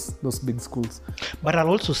atupeleke those big schools. But I'll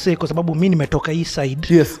also say kwa sababu mimi nimetoka hii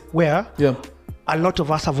side where a lot of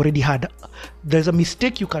us have already had. There's a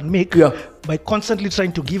mistake you can make by constantly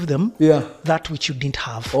trying to give them that which you didn't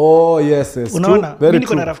have. Oh yes. Unaona, mimi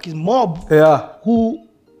niko na rafiki mob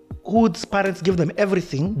whose parents give them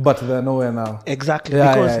everything, but they're nowhere now. Exactly,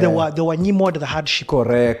 because they were nyimod the hardship.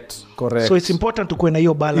 Correct. So it's important to kuwe na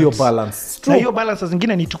hiyo balance. Na hiyo balance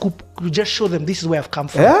zingine ni to just show them this is where I've come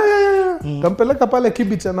from. Kampeleka pale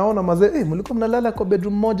Kibich anaona mazee, mlikuwa mnalala kwa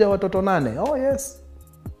bedroom moja watoto 8. Oh yes.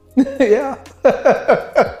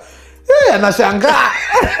 Anashangaa.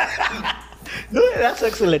 That's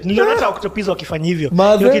excellent. Niliona hata Octopus wakifanya hivyo.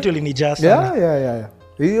 Hiyo kitu ilinijaa sana. Yeah.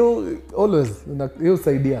 Hiyo always hiyo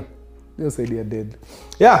saidia dead.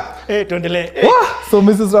 Tuendelee. So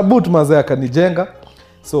Mrs. Rabut mazee akanijenga.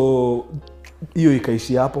 So hiyo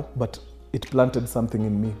ikaishi hapo, but it planted something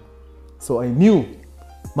in me. So I knew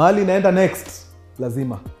mahali naenda next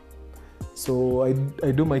lazima. So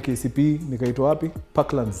I do my KCP, nikaitwa wapi?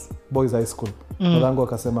 Parklands Boys High School. Mwanangu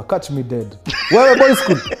akasema catch me dead. Wewe boys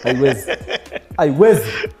school? Haiwezi.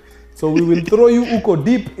 So we will throw you uko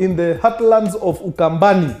deep in the heartlands of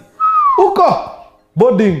Ukambani. Uko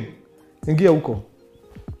boarding. Ingia huko.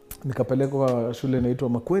 Nikapelekwa shule inaitwa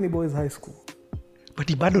Makueni Boys High School.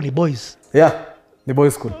 But bado ni boys. Yeah, ni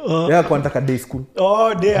boys school. Yeah, kwa nataka day school.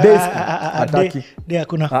 Oh, day school. Ataki. Day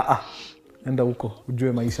hakuna. Enda huko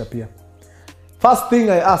ujue maisha pia. First thing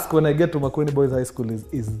I ask when I get to Makueni Boys High School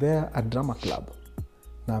is there a drama club?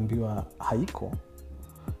 Naambiwa haiko.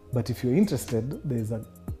 But if you're interested, there is a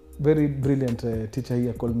very brilliant teacher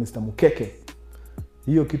here called Mr. Mukeke.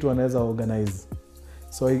 Hiyo kitu anaweza organize.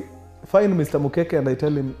 So I find Mr. Mukeke and I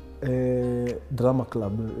tell him drama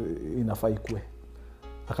club inafaa ikue.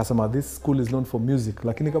 Akasema this school is known for music,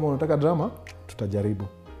 lakini kama unataka drama tutajaribu.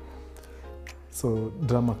 So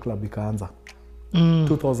drama club ikaanza.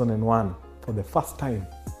 2001 for the first time.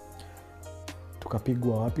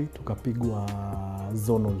 Tukapigwa wapi? Tukapigwa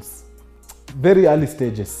zonals. Very early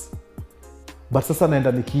stages. But sasa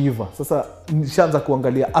naenda nikiiva. Sasa nishaanza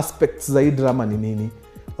kuangalia aspects za hii drama ni nini.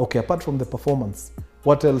 Okay, apart from the performance,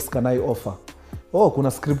 what else can I offer?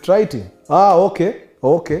 Kuna script writing.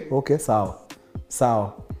 Okay,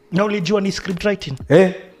 sawa. Na ulijua ni script writing?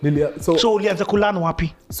 So ulianza kulana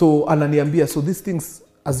wapi? So ananiambia, so these things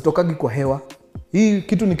azitokagi kwa hewa. Hii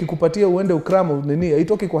kitu nikikupatia uende ukramu nini,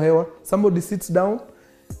 haitoki kwa hewa. Somebody sits down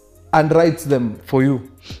and writes them for you.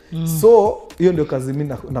 So hiyo ndio kazi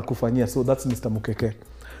mimi nakufanyia. So that's Mr. Mukeke.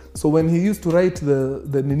 So when he used to write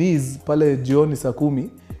the ninis pale jioni saa 10,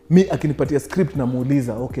 mi akinipatia script na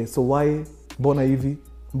muuliza, okay, so why, mbona hivi,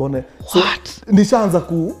 mbona so nishaanza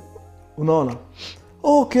unaona,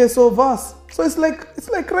 okay, so verse, so it's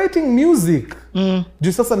like writing music.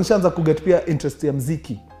 Juu sasa nishaanza kuget pia interest ya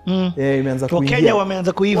muziki. Imeanza kuingia. Kenya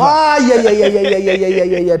wameanza kuiva.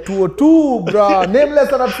 Ya 202 bro,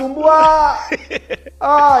 Nameless anatusumbua.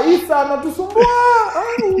 Isa anatusumbua.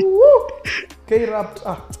 K-rap.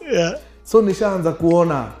 Yeah. So nishaanza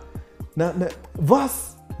kuona na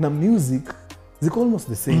verse na music ziko almost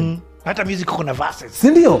the same. Hata music kuna verses. Si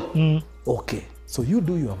ndio? Okay. So you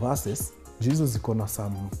do your verses. Jesus ziko na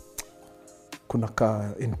some kuna ka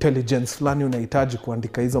intelligence fulani unahitaji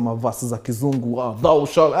kuandika hizo mavasi za kizungu. Thou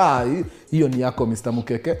shall. Hiyo ni yako Mr.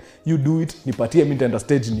 Mukeke. You do it. Nipatie mimi nitaenda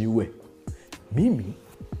stage niue. Mimi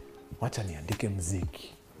wacha niandike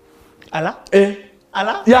muziki. Ala?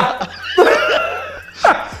 Yeah.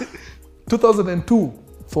 2002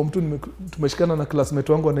 form 2 tumeshikana na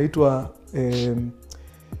classmate wangu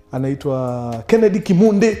anaitwa Kennedy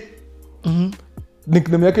Kimunde.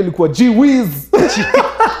 Nickname yake ilikuwa G-Wiz.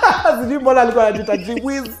 Sijui mbona alikuwa anajiita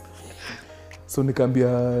G-Wiz. So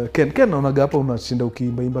nikaambia Ken naonaga hapa unashinda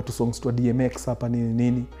ukiimba tu songs tu DMX hapa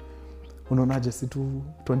nini. Unaonaje si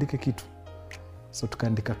tuandike kitu. So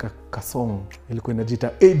tukaandika ka song ilikuwa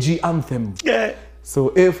inajiita AG Anthem. Yeah.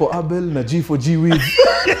 So A for Abel na G for G-Wiz.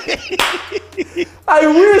 I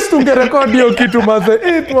wish tungerekodi hiyo kitu maze.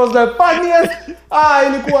 It was the funniest.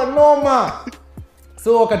 Ilikuwa noma.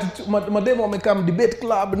 So wakati mademo wamekaa debate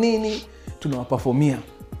club nini tunawaperformia.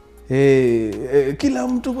 Kila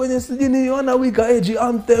mtu kwenye sijini wana wika AG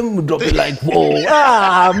Anthem drop it like wow.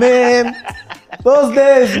 Man. Those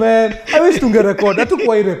days man. I wish tungerekodi.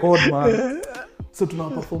 Hatukuwa hii record man. So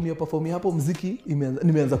tunawaperformia hapo muziki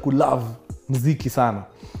nimeanza kulove muziki sana.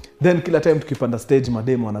 Then kila time tukipanda stage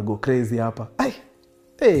mademo wana go crazy hapa.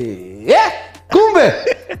 Kumbe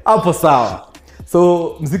hapo sawa.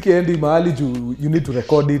 So muziki endi mahali juu you need to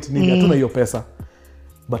record it nini hatuna hiyo pesa.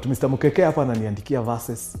 But Mr. Mukeke hapa ananiandikia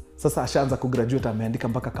verses. Sasa ashaanza kugraduate ameandika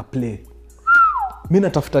mpaka ka play. Mimi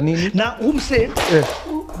natafuta nini? Na umse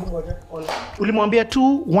ulimwambia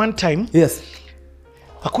tu one time. Yes.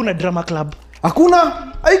 Hakuna drama club. Hakuna.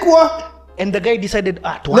 Haikuwa. And the guy decided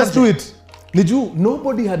let's do it. Niju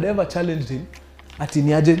nobody had ever challenged him ati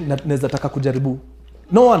niaje naweza taka kujaribu.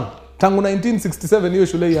 No one. Tangu 1967 hiyo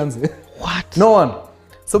shule ianze. What? No one.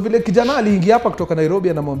 So vile kijana aliingia hapa kutoka Nairobi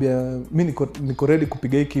anamwambia mimi niko ready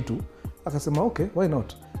kupiga hii kitu. Akasema okay, why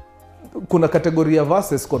not? Kuna kategoria ya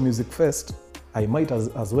verses kwa Music Fest. I might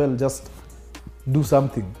as well just do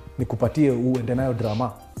something. Nikupatie uende nayo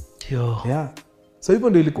drama. Yo. Yeah. So hivyo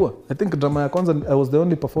ndio ilikuwa. I think drama ya kwanza I was the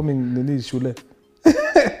only performing nini shule.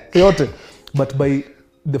 Yote. But by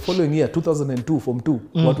the following year 2002 form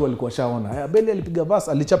 2 watu walikuwa shaona. Beli alipiga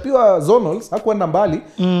verse, alichapiwa zonals, hakuenda mbali,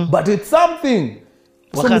 but it's something.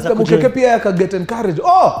 So Mr. Mukeke pia aka get encouraged.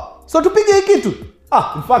 So tupige hii kitu.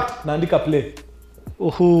 In fact naandika play.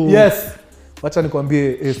 Yes. Wacha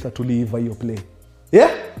nikwambie Esther tuliiva hiyo play.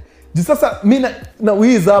 Yeah? Sasa mimi na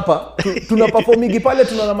Wiz hapa tuna performingi pale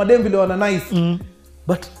tunaona madem vile wana nice.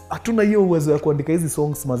 But hatuna hiyo uwezo ya kuandika hizi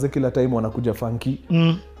songs maze kila time wanakuja funky.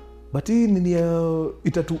 but hii nini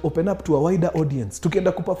itatu open up to a wider audience.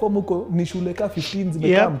 Tukienda kuperform huko ni shule ka 15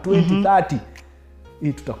 zimekam 20 30.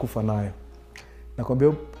 Hii tutakufa nayo.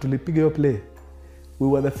 Nakwambia tulipiga hiyo play. We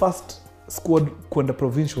were the first squad kwenda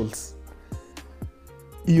provincials.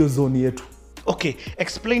 Hiyo zone yetu. Okay,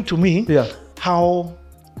 explain to me how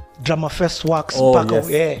Drama Fest works.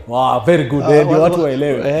 Wow, very good. Ndio watu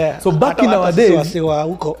waelewe. So back in our days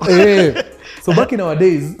so back in our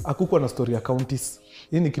days hakukuwa na story ya counties.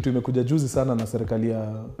 Hii ni kitu imekuja juzi sana na serikali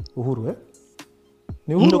ya Uhuru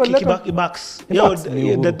Ni Uhuru Kibaks.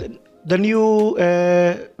 The new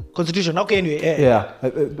constitution. Okay, anyway.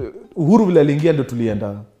 Uhuru vile aliingia ndio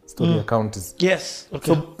tulienda story ya counties. Yes,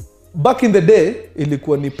 okay. So back in the day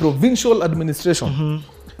ilikuwa ni provincial administration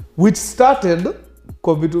which started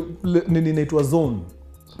kwa vitu nini inaitwa zone.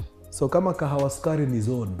 So kama Kahawaskari ni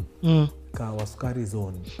zone. Kahawaskari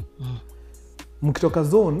zone. Mkitoka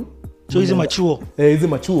zone so hizi machuo. Hizi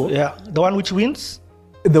machuo. Yeah, the one which wins?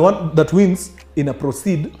 The one that wins ina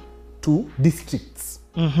proceed to districts.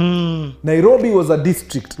 Nairobi was a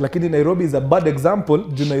district, lakini Nairobi is a bad example.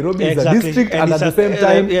 Nairobi is a district and at the same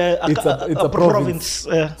time it's a province.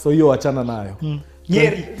 So hiyo achana nayo.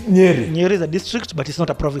 Nyeri is a district but it's not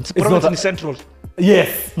a province. Province is central. Yes.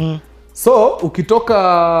 So ukitoka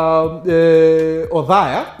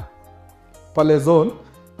Othaya pale zone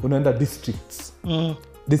unaenda districts.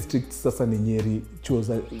 Districts sasa ni Nyeri, chuo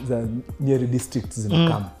za Nyeri districts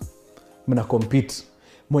zinakam. Mna compete.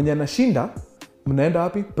 Mwenye anashinda mnaenda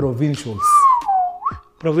wapi? Provincials.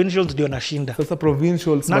 Provincials ndio nashinda. Sasa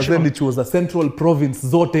provincials ni chuo za central province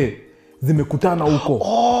zote zimekutana huko.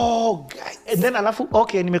 Oh, and then alafu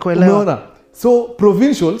okay nimekuelewa. Umeona? So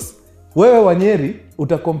provincials wewe wa Nyeri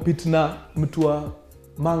utacompete na mtu wa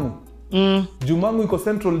Mangu. Jumangu iko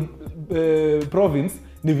central province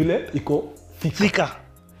ni vile iko Thika.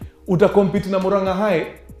 Utacompete na Murang'a High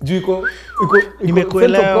juu iko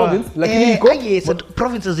central province lakini iko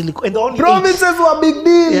provinces zilikuwa and only provinces were big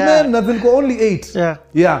deal man, na zilikuwa only 8.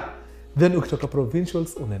 Yeah. Then ukitoka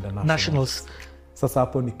provincials unaenda nationals. Sasa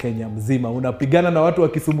hapo ni Kenya mzima. Unapigana na watu wa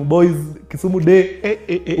Kisumu Boys, Kisumu Day.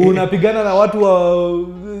 Unapigana na watu wa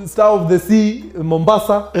Star of the Sea,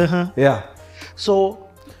 Mombasa. Yeah. So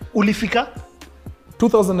ulifika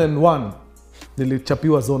 2001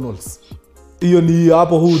 nilichapiwa zonals. Hiyo ni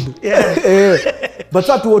hapo hood. But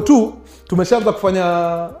at 2002 tumeshaanza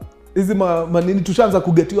kufanya hizi manini, tushaanza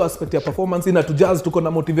kuget hiyo aspect ya performance ina tu jazz, tuko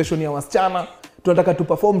na motivation ya wasichana, tunataka tu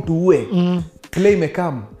perform tuue. Play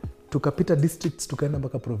mekam tukapita districts tukaenda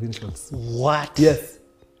mpaka provincials. What? Yes.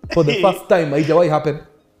 For the first time. Haijawahi happen.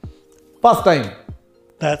 First time.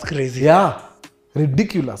 That's crazy. Yeah.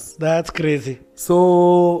 Ridiculous. That's crazy. So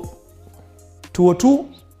 202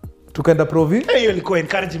 tukaenda provi. Hiyo ilikuwa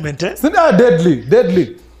encouragement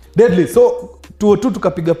Deadly. So 202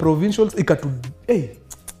 tukapiga provincials ikatu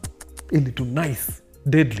ili tu nice.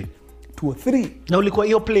 Deadly. 203. Na ulikuwa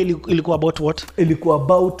hiyo play ilikuwa about what? Ilikuwa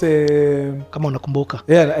about kama unakumbuka.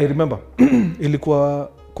 Yeah, I remember. Ilikuwa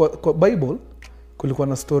kwa Bible kulikuwa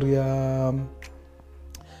na story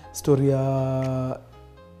ya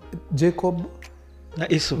Jacob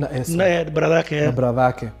na Esau. Na brother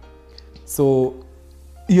yake. So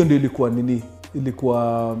hiyo ndio ilikuwa nini?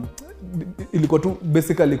 Ilikuwa tu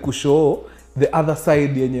basically kushow the other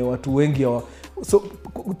side yenye watu wengi so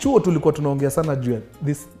chuo tulikuwa tunaongea sana juu ya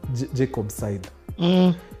this Jacob side.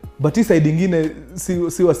 But hii side ingine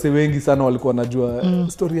si wase wengi sana walikuwa najua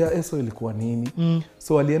story ya Esau ilikuwa nini.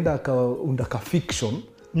 So walienda akaunda ka fiction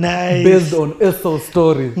based on Esau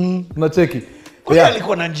story. Unacheki? Kwa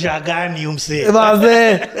alikuwa na njia gani umse?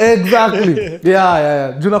 Exactly.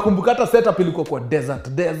 Yeah. Juu nakumbuka hata setup ilikuwa kwa desert.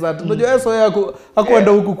 Unajua Esau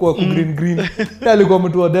hakuenda huku kwa green. Alikuwa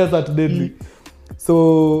mtu wa desert deadly.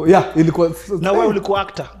 So ilikuwa na wewe ulikuwa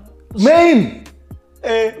actor. Main.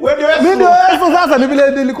 Wewe ndio Esau sasa ni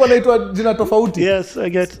vile nilikuwa naitwa jina tofauti. Yes, I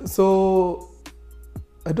get. So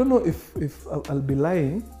I don't know if I'll be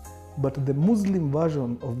lying, but the Muslim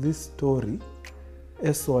version of this story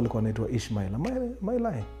Esau alikuwa anaitwa Ishmael. Am I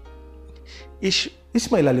lying?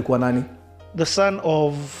 Ishmael alikuwa nani? The son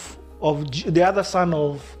of the other son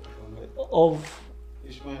of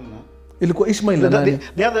Ishmael na? Ilikuwa Ishmael na nani?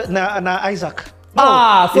 The other na Isaac.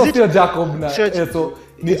 So sio Jacob na Esau.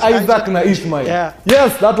 Ni Isaac na Ishmael. Yeah.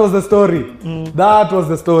 Yes, that was the story. That was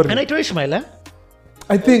the story. Anaitwa Ishmael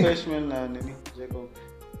I think Ishmael na nini? Jacob.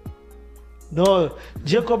 No,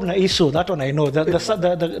 Jacob na Esau, that one I know.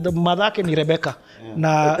 The mother yake ni Rebecca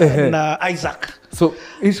na Isaac. So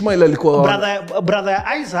Ishmael alikuwa brother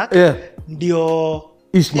Isaac ndio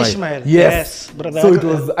Ishmael. Yes, brother. So it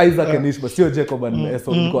was Isaac and Ishmael, sio Jacob and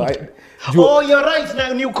Esau. Oh, you're right.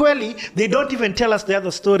 Now, ni ukweli, they don't even tell us the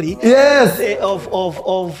other story. Yes. Of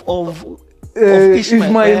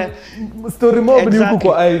Ishmael. Story mob ni huku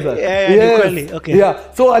kwa Isaac. Yes. Okay. Yeah.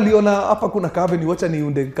 So aliona hapa kuna Kevin, wacha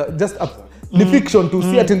niunde just the fiction to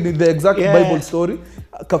see it in the exact Bible story.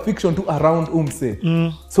 Ka fiction to around umse.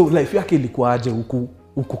 So life yake ilikuwa aje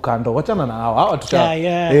huku kando. Wachana na hawa tuta.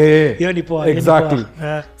 Hiyo ni poa. Exactly.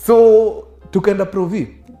 So tukaenda Provi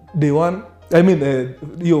day 1. I mean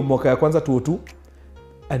hiyo mwaka ya kwanza 202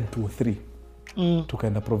 and 203.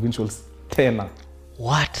 Tukaenda provincials tena.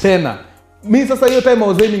 What? Tena. Me sasa hiyo time I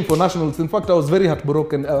was aiming for nationals. In fact I was very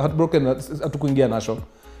heartbroken hatukuingia national.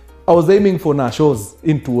 I was aiming for nationals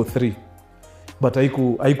in 203. But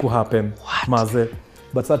haiku happen. Maze.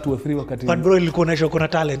 But sa 203 wakati. But bro ilikuwa unaisha kuna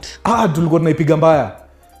talent. Tulikuwa tunaipiga mbaya.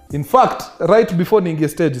 In fact, right before niingie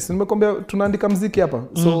stage, nimekwambia tunaandika muziki hapa.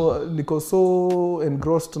 So niko so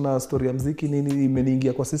engrossed na story ya muziki nini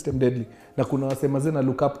imeniingia kwa system deadly. Na kuna wasema zena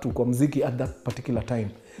look up to kwa muziki at that particular time.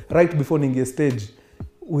 Right before niingie stage,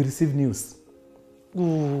 we received news.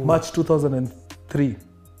 March 2003.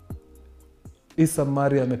 Issa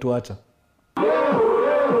Maria ametuacha.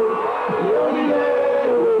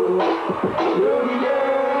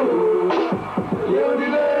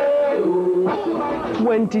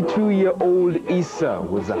 22-year-old Issa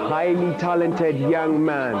was a highly talented young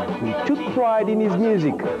man who took pride in his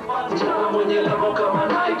music.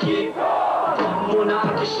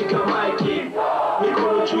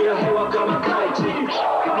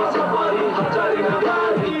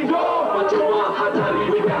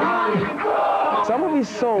 Some of his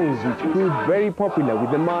songs which proved very popular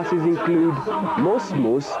with the masses include Mos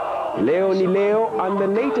Mos, Leo Ni Leo, and the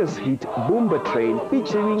latest hit Boomba Train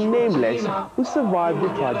featuring Nameless, who survived the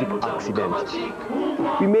tragic accident.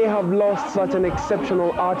 We may have lost such an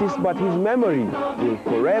exceptional artist, but his memory will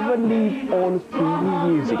forever live on through his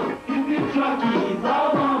music.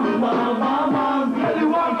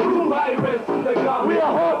 We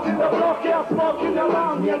are hot in the block, yeah, smoking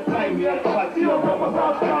around, yeah, time, yeah, but you know,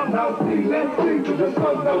 let's sing to the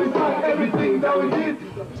song that we done, everything that we did.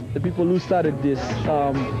 The people who started this,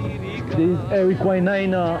 there's Eric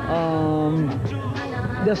Wainaina,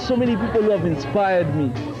 there's so many people who have inspired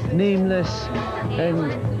me, Nameless,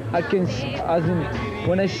 and I can, as in,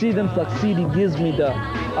 when I see them succeed, it gives me the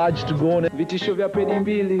urge to go on. Vitisho vya peni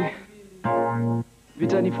mbili,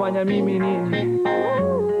 vitanifanya mimi nini?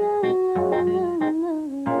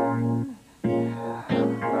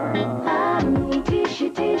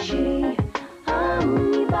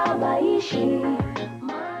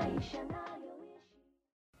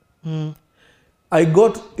 I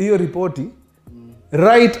got hiyo ripoti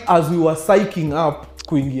right as we were psyching up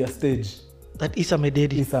kuingia stage. That Issa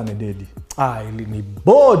amededi. Issa amededi. Ili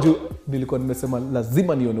boju nilikuwa nimesema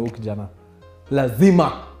lazima nione huyu kijana.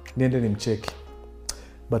 Lazima niende nimcheki.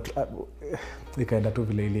 But ikaenda tu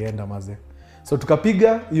vile ilienda maze. So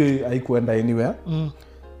tukapiga hiyo haikuenda anywhere.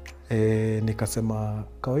 Nikasema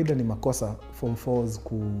kawaida ni makosa form 4s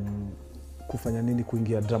kufanya nini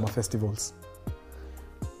kuingia drama festivals.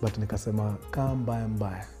 But nikasema kama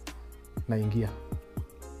mbaya naingia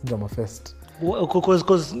drama fest.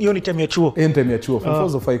 Cause hiyo ni time ya chuo. Time ya chuo. Form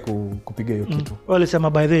 4s ofai kupiga hiyo kitu. Wale sema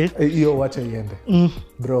by the way hiyo wacha iende.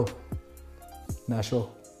 Bro. Na show.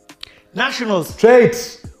 Nationals.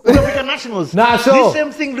 Straight. Unapika nationals. National. The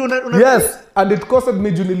same thing Yes, and it costed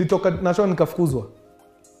me juu nilitoka national nikafukuzwa.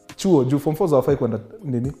 Chuo juu form 4s hawafai kwenda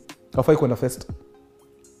nini? Hawafai kwenda fest.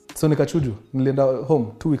 So nikachuju, nilienda home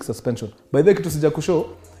 2 weeks suspension. By the way kitu sija kushow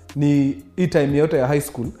ni hii time yote ya high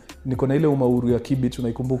school niko na ile umauru ya Kibich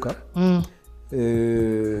unaikumbuka?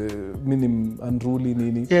 Mimi ni unruly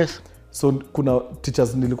nini? Yes. So kuna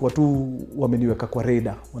teachers nilikuwa tu wameniweka kwa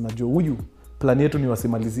radar. Wanajua huyu plan yetu ni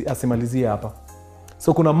asimalizie hapa.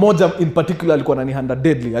 So kuna moja in particular alikuwa ananihanda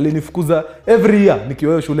deadly. Alinifukuza every year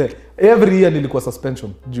nikiwa shule. Every year nilikuwa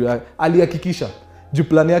suspension. Juu alihakikisha juu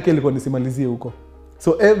plan yake ilikuwa nisimalizie huko.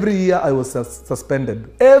 So every year I was suspended.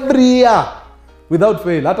 Every year without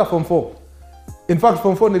fail hata form 4. In fact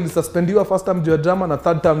form 4 nilisuspendiwa first time juu ya drama na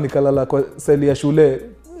third time nikalala kwa seli ya shule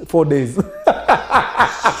 4 days.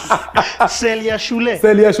 Seli ya shule.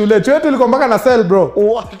 Seli ya shule. Chuo yetu ilikuwa mpaka na cell bro.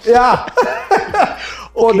 What? Yeah.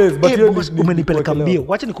 Okay, umenipeleka mbio.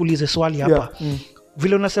 Wacha nikuulize swali hapa.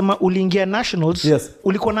 Vile unasema uliingia nationals,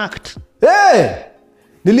 ulikuwa na act?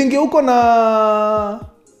 Niliingia huko na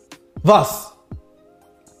verse.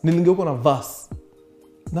 Niliingia huko na verse.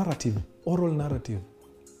 Narrative, oral narrative.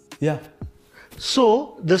 Yeah. So,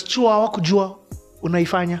 the chuo hawakujua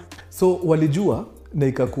unaifanya? So, walijua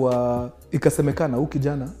na ikasemekana huyu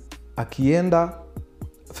kijana akienda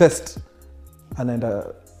first anaenda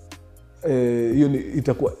hiyo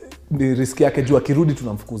itakuwa ni risk yake juu akirudi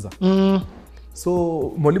tunamfukuza. So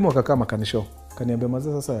mwalimu akakaa makanisho kaniambia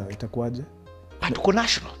mazee sasa itakuwaje? Tuko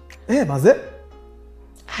national. Mazee.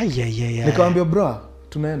 Ayayaya. Nikamwambia bro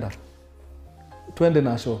tunaenda. Tuende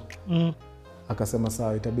na show. Akasema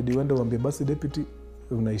sawa itabidi uende uambie basi deputy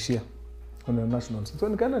unaishia on national. So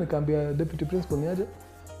nikaenda nikaambia deputy principal niaje?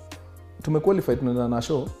 Tumequalify tunaenda na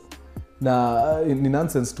show na ni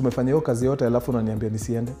nonsense tumefanya hiyo kazi yote alafu unaniambia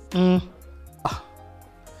nisiende.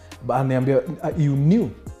 Ananiambia you knew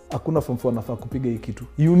hakuna form 4 nafaa kupiga hii kitu.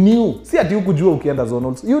 You knew. Si ati hukujua ukienda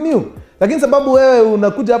zonals. You knew. Lakini sababu wewe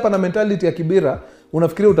unakuja hapa na mentality ya kibira,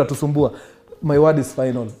 unafikiria utatusumbua. My word is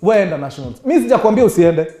final. Wewe enda nationals. Mimi sijakwambia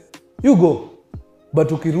usiende. You go.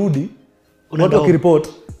 But ukirudi, watu wakireport,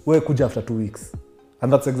 wewe kuja after 2 weeks.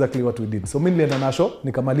 And that's exactly what we did. So mimi nilienda na show,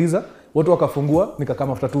 nikamaliza, watu wakafungua,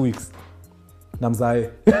 nikakama after 2 weeks. Na mzae.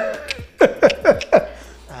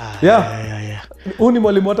 Yeah. Uni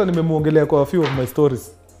mwalimu hata nimemuongelea kwa a few of my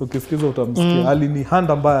stories. Ukisikiza utamsikia.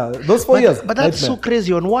 Alinihanda mbaya. Those 4 years. But that's so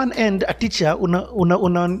crazy. On one end, a teacher,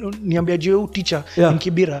 niambia juu teacher in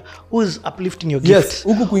Kibira who is uplifting your gift. Yes,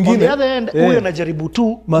 huku kwingine. On the other end, huyo anajaribu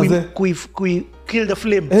tu kill the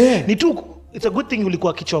flame. Ni tu, it's a good thing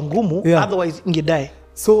ulikuwa kichwa ngumu, otherwise ingedie.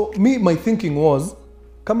 So my thinking was,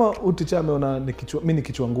 kama teacher ameona mimi ni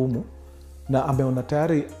kichwa ngumu, na ameona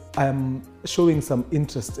tayari I am showing some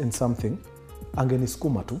interest in something,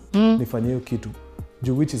 angenisukuma tu nifanye hiyo kitu.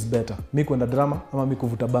 Which is better? Mimi kwenda drama ama mimi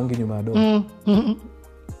kuvuta bangi nyuma ya dogo?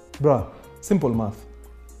 Bro, simple math.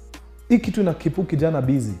 Hii kitu ina kipu kijana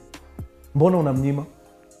busy. Mbona unamnyima?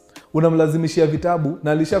 Unamlazimishia vitabu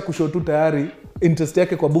na alisha kushotu tayari interest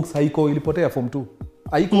yake kwa books haiko, ilipotea form 2.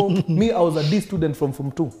 Haiko. Me I was a D student from form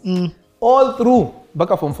 2. All through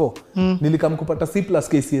mpaka form 4. Nilikamkupata C+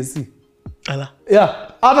 KCSE.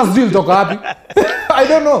 Hata sijui ilitoka wapi. I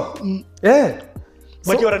don't know.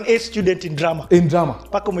 But you are an A student in drama. In drama.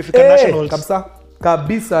 Paka umefika nationals.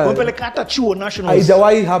 Kabisa. Umepeleka hata chuo nationals.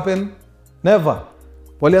 Haijawahi happen. Never.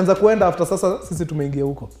 Walianza kuenda after sasa sisi tumeingia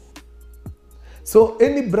huko. So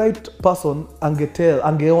any bright person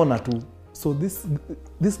angeona tu. So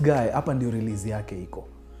this guy hapa ndio release yake iko.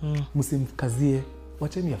 Msimkazie,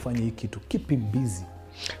 wacheni afanye hii kitu. Keep him busy.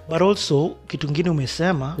 But also kitu kingine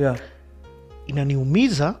umesema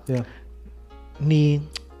inaniumiza ni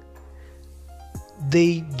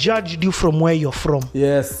they judged you from where you're from.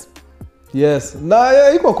 Yes.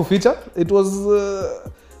 Na iko kuficha. It was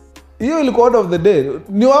hiyo ilikuwa order of the day.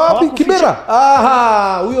 Ni wapi Kibera?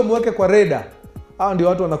 Huyo mweke kwa radar. Ndio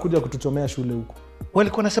watu wanakuja kutuchomea shule huko.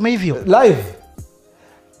 Walikuwa nasema hivyo live.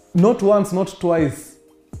 Not once, not twice.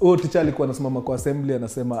 Teacher alikuwa anasimama kwa assembly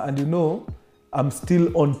anasema, and you know I'm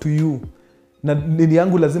still on to you. Na nini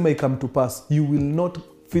yangu lazima ikam to pass. You will not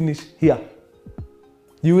finish here.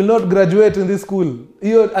 You will not graduate in this school.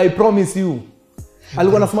 I promise you.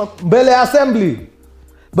 Alikuwa anasema mbele ya assembly.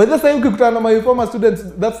 But this time ukikutana na my former students,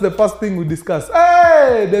 that's the first thing we discuss.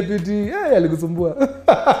 Hey, deputy, alikusumbua.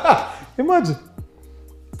 Imagine.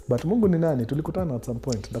 But Mungu ni nani? Tulikutana at some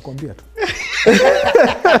point. Nakwambia tu.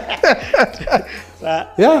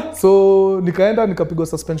 So nikaenda nikapigwa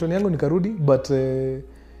suspension yangu nikarudi, but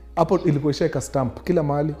hapo ilikuwa ishaka stamp kila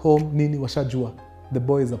mahali, home nini washajua the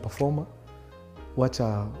boy is a performer,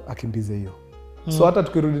 wacha akimbize hiyo. So hata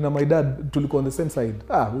tukirudi na my dad tulikuwa on the same side.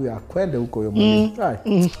 Huyu akwende huko huyo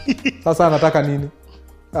mwalimu. Sasa anataka nini?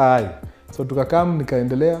 So tukakam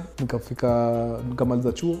nikaendelea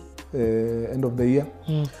nikamaliza chuo end of the year.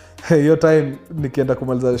 Hiyo time nikienda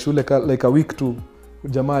kumaliza shule like a week to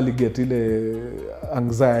jamaa aliget ile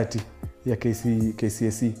anxiety ya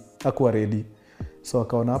KCSE, hakuwa ready. So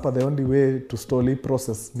akaona hapa the only way to stall the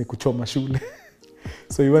process ni kuchoma shule.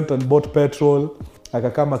 So he went and bought petrol,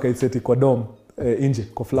 akakama akaiseti kwa dom nje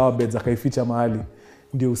kwa flower beds, akaificha mahali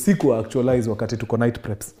ndio usiku actualize wakati tuko night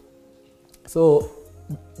preps. So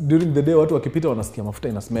during the day watu wakipita wanasikia mafuta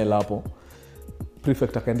ina smell hapo.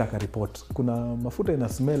 Prefect akaenda akareport kuna mafuta ina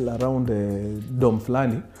smell around dom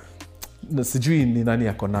fulani, na sijui ni nani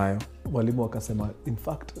yako nayo. Walimu wakasema in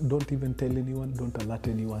fact don't even tell anyone, don't alert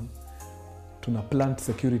anyone. Tuna plant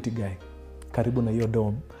security guy karibu na hiyo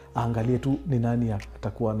dom, aangalie tu ni nani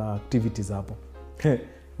atakuwa na activities hapo.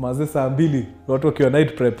 Maze saa 2 watu wakiwa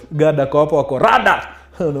night prep, gada kwa hapo wako rada.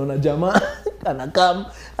 Unaona jamaa anakam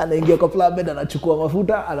anaingia kwa flower bed, anachukua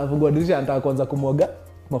mafuta, anafungua dirisha, anataka kuanza kumwaga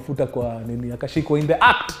mafuta kwa nini, akashikwa in the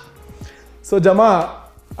act. So jamaa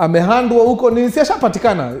amehandwa huko, ni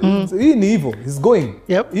siashapatikana. Hii ni hivyo, he's going.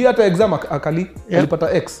 Hii hata exam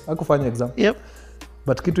alipata X, hakufanya exam.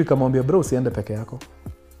 But kitu ikamwambia bro usiende peke yako.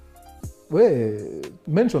 we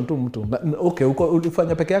mention tu mtu. Okay,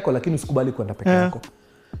 ulifanya peke yako lakini usikubali kwenda peke yako.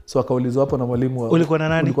 So akaulizwa hapo na mwalimu, ulikuwa na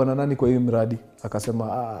nani? Ulikuwa na nani kwa hii mradi? Akasema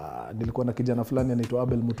nilikuwa na kijana fulani anaitwa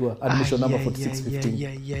Abel Mutua, admission number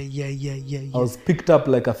 4615. I was picked up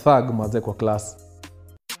like a thug maze kwa class.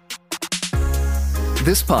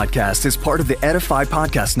 This podcast is part of the Edify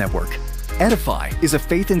Podcast Network. Edify is a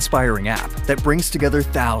faith-inspiring app that brings together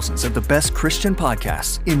thousands of the best Christian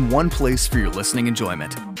podcasts in one place for your listening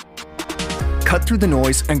enjoyment. Cut through the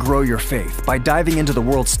noise and grow your faith by diving into the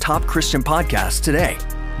world's top Christian podcasts today.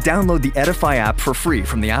 Download the Edify app for free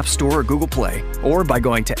from the App Store or Google Play, or by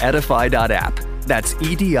going to edify.app. That's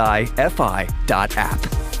EDIFI.app.